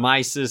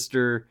 my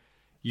sister,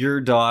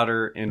 your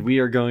daughter, and we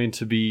are going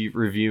to be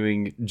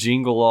reviewing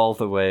Jingle All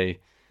the Way,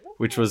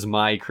 which was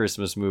my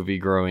Christmas movie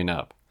growing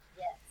up.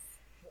 Yes.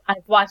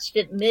 I've watched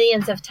it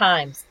millions of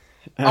times,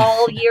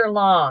 all year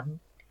long.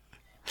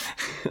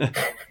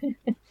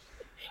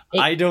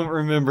 I don't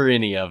remember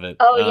any of it.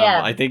 Oh,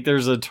 yeah. I think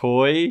there's a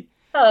toy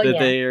Oh, that yeah.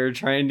 they are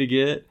trying to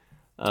get.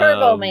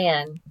 Turbo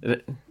Man.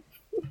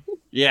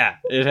 Yeah,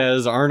 it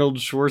has Arnold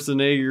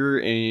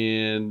Schwarzenegger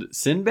and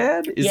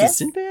Sinbad. Is Yes. it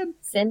Sinbad?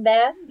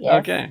 Sinbad? Yes.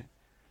 Okay.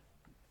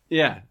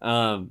 Yeah,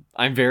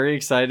 I'm very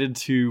excited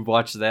to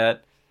watch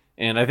that,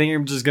 and I think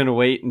I'm just gonna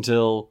wait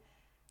until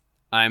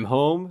I'm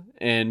home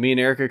and me and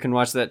Erica can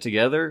watch that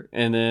together,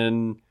 and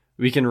then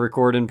we can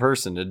record in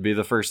person. It'd be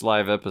the first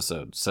live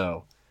episode,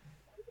 so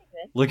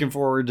looking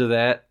forward to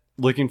that.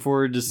 Looking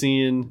forward to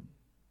seeing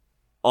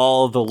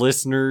all the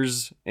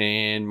listeners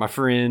and my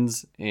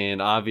friends,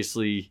 and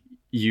obviously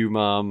you,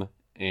 Mom,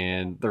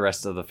 and the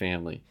rest of the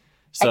family. I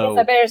So,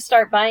 guess I better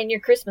start buying your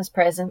Christmas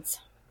presents.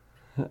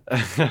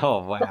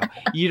 oh wow,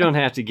 you don't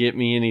have to get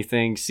me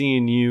anything.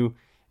 Seeing you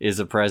is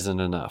a present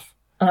enough.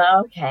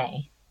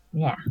 Okay.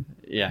 Yeah.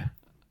 Yeah.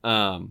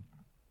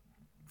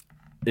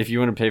 If you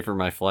want to pay for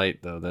my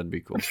flight, though, that'd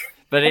be cool.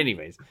 But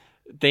anyways,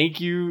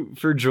 thank you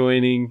for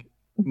joining,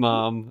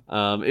 Mom.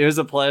 It was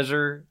a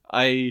pleasure.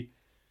 I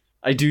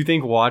do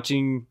think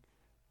watching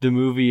the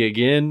movie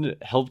again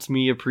helped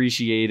me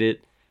appreciate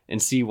it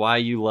and see why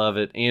you love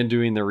it, and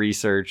doing the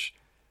research.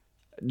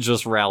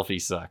 Just Ralphie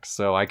sucks,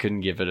 so I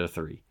couldn't give it a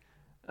 3.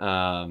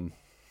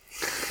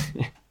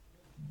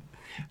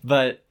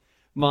 But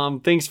Mom,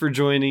 thanks for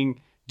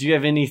joining. Do you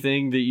have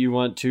anything that you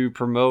want to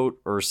promote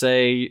or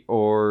say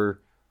or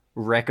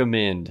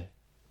recommend?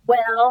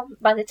 Well,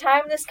 by the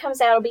time this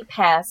comes out, it'll be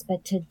past,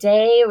 but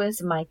today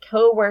was my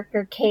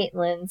coworker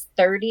Caitlin's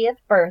 30th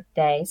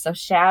birthday. So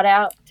shout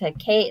out to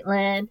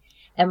Caitlin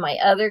and my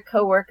other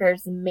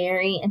coworkers,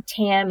 Mary and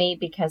Tammy,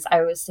 because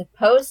I was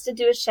supposed to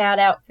do a shout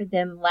out for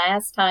them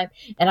last time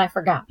and I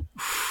forgot.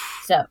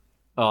 So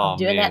I'm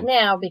doing that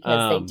now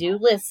because they do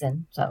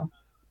listen. So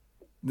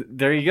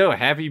there you go.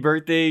 Happy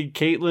birthday,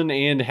 Caitlin,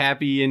 and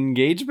happy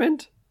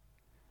engagement.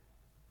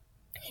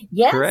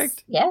 yes,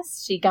 Correct?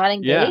 Yes, she got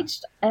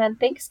engaged on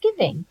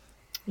Thanksgiving.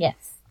 Yes.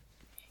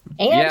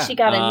 And she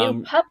got a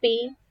new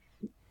puppy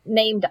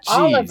named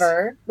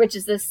Oliver, which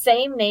is the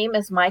same name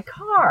as my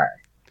car.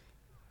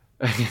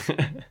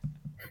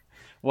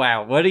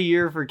 Wow, what a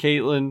year for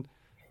Caitlin.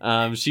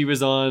 She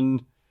was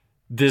on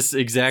this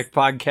exact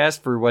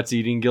podcast for What's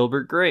Eating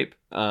Gilbert Grape.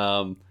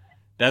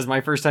 That's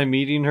my first time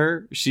meeting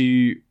her.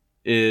 She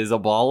is a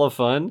ball of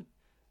fun,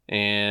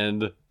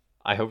 and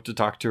I hope to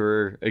talk to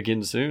her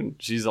again soon.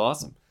 She's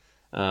awesome.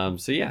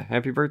 So yeah,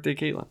 happy birthday,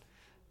 Caitlin.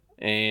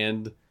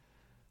 And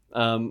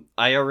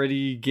I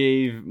already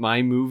gave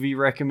my movie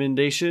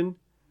recommendation,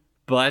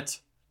 but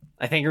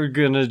I think we're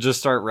going to just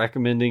start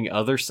recommending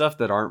other stuff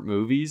that aren't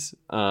movies.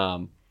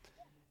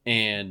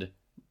 And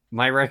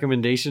my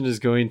recommendation is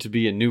going to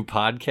be a new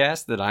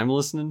podcast that I'm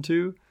listening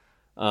to.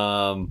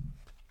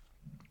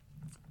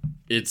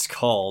 It's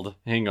called,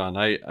 hang on,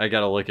 I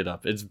got to look it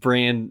up. It's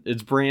brand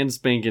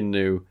spanking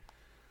new.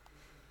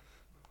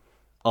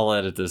 I'll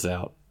edit this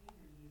out.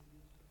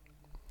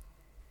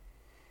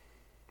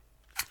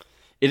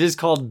 It is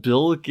called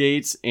Bill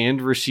Gates and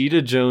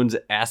Rashida Jones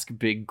Ask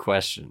Big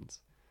Questions.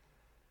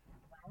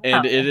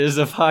 And it is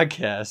a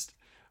podcast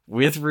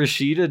with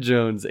Rashida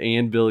Jones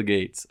and Bill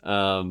Gates.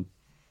 I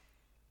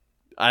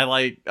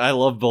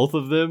love both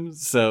of them,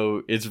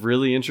 so it's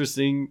really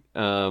interesting.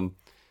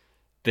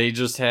 They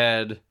just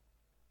had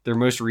their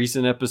most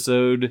recent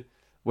episode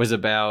was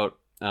about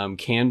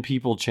can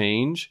people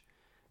change,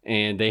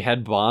 and they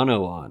had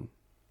Bono on.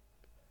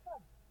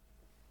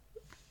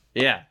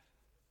 Yeah.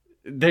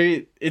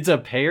 It's a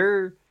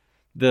pair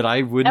that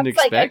I wouldn't That's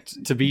like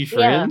expect to be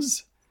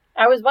friends.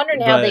 I was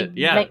wondering how they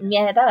yeah.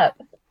 met up.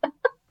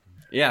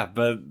 Yeah,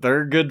 but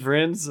they're good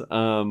friends.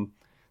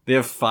 They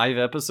have 5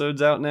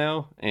 episodes out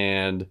now,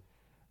 and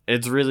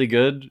it's really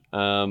good.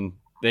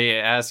 They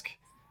ask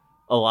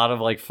a lot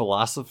of like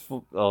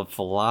philosophical.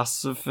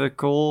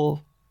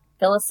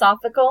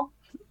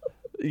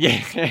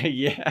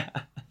 Yeah.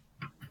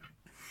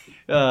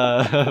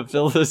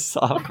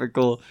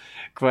 Philosophical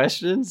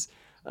questions.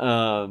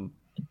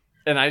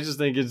 And I just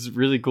think it's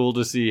really cool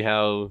to see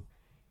how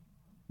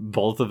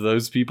both of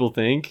those people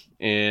think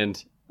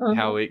and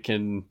how it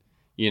can,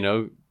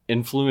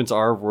 influence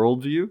our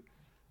worldview.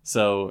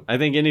 So I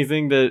think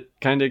anything that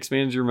kind of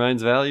expands your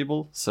mind's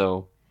valuable.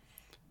 So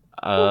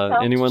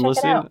anyone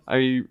listening,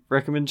 I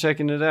recommend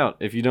checking it out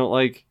if you don't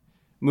like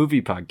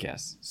movie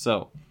podcasts.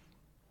 So,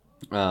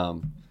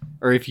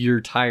 or if you're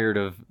tired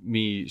of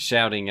me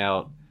shouting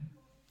out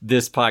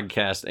this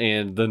podcast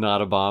and the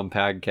Not a Bomb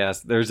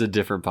podcast, there's a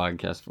different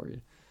podcast for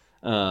you.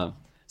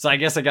 So I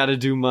guess I got to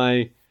do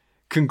my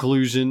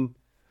conclusion.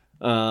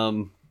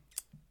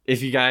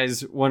 If you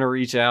guys want to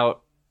reach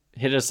out,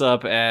 hit us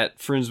up at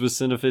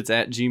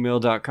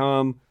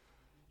friendswithcinefits@gmail.com.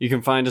 You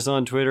can find us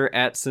on Twitter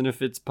at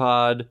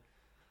cinefitspod.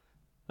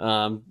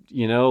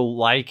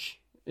 Like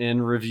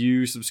and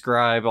review,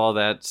 subscribe, all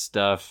that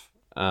stuff.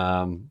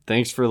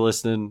 Thanks for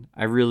listening.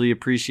 I really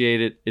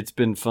appreciate it. It's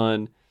been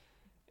fun.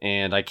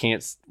 And I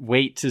can't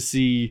wait to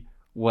see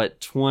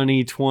what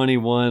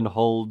 2021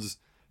 holds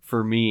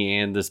for me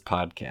and this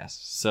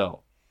podcast.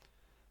 So,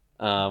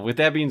 with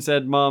that being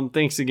said, Mom,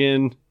 thanks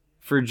again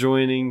for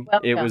joining.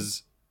 Welcome. It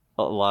was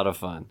a lot of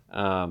fun.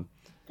 And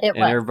was.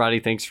 everybody,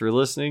 thanks for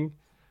listening.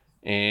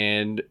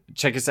 And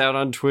check us out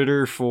on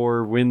Twitter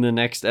for when the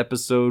next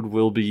episode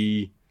will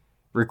be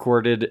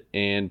recorded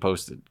and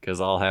posted, because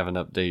I'll have an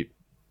update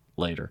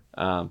later.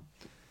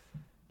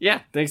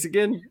 Yeah, thanks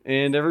again.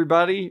 And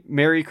everybody,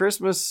 Merry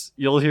Christmas.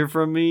 You'll hear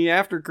from me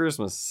after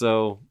Christmas.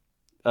 So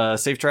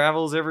safe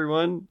travels,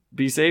 everyone.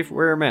 Be safe,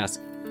 wear a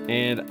mask.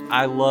 And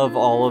I love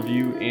all of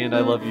you, and I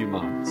love you,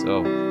 Mom.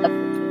 So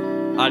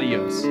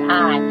adios.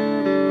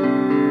 Bye.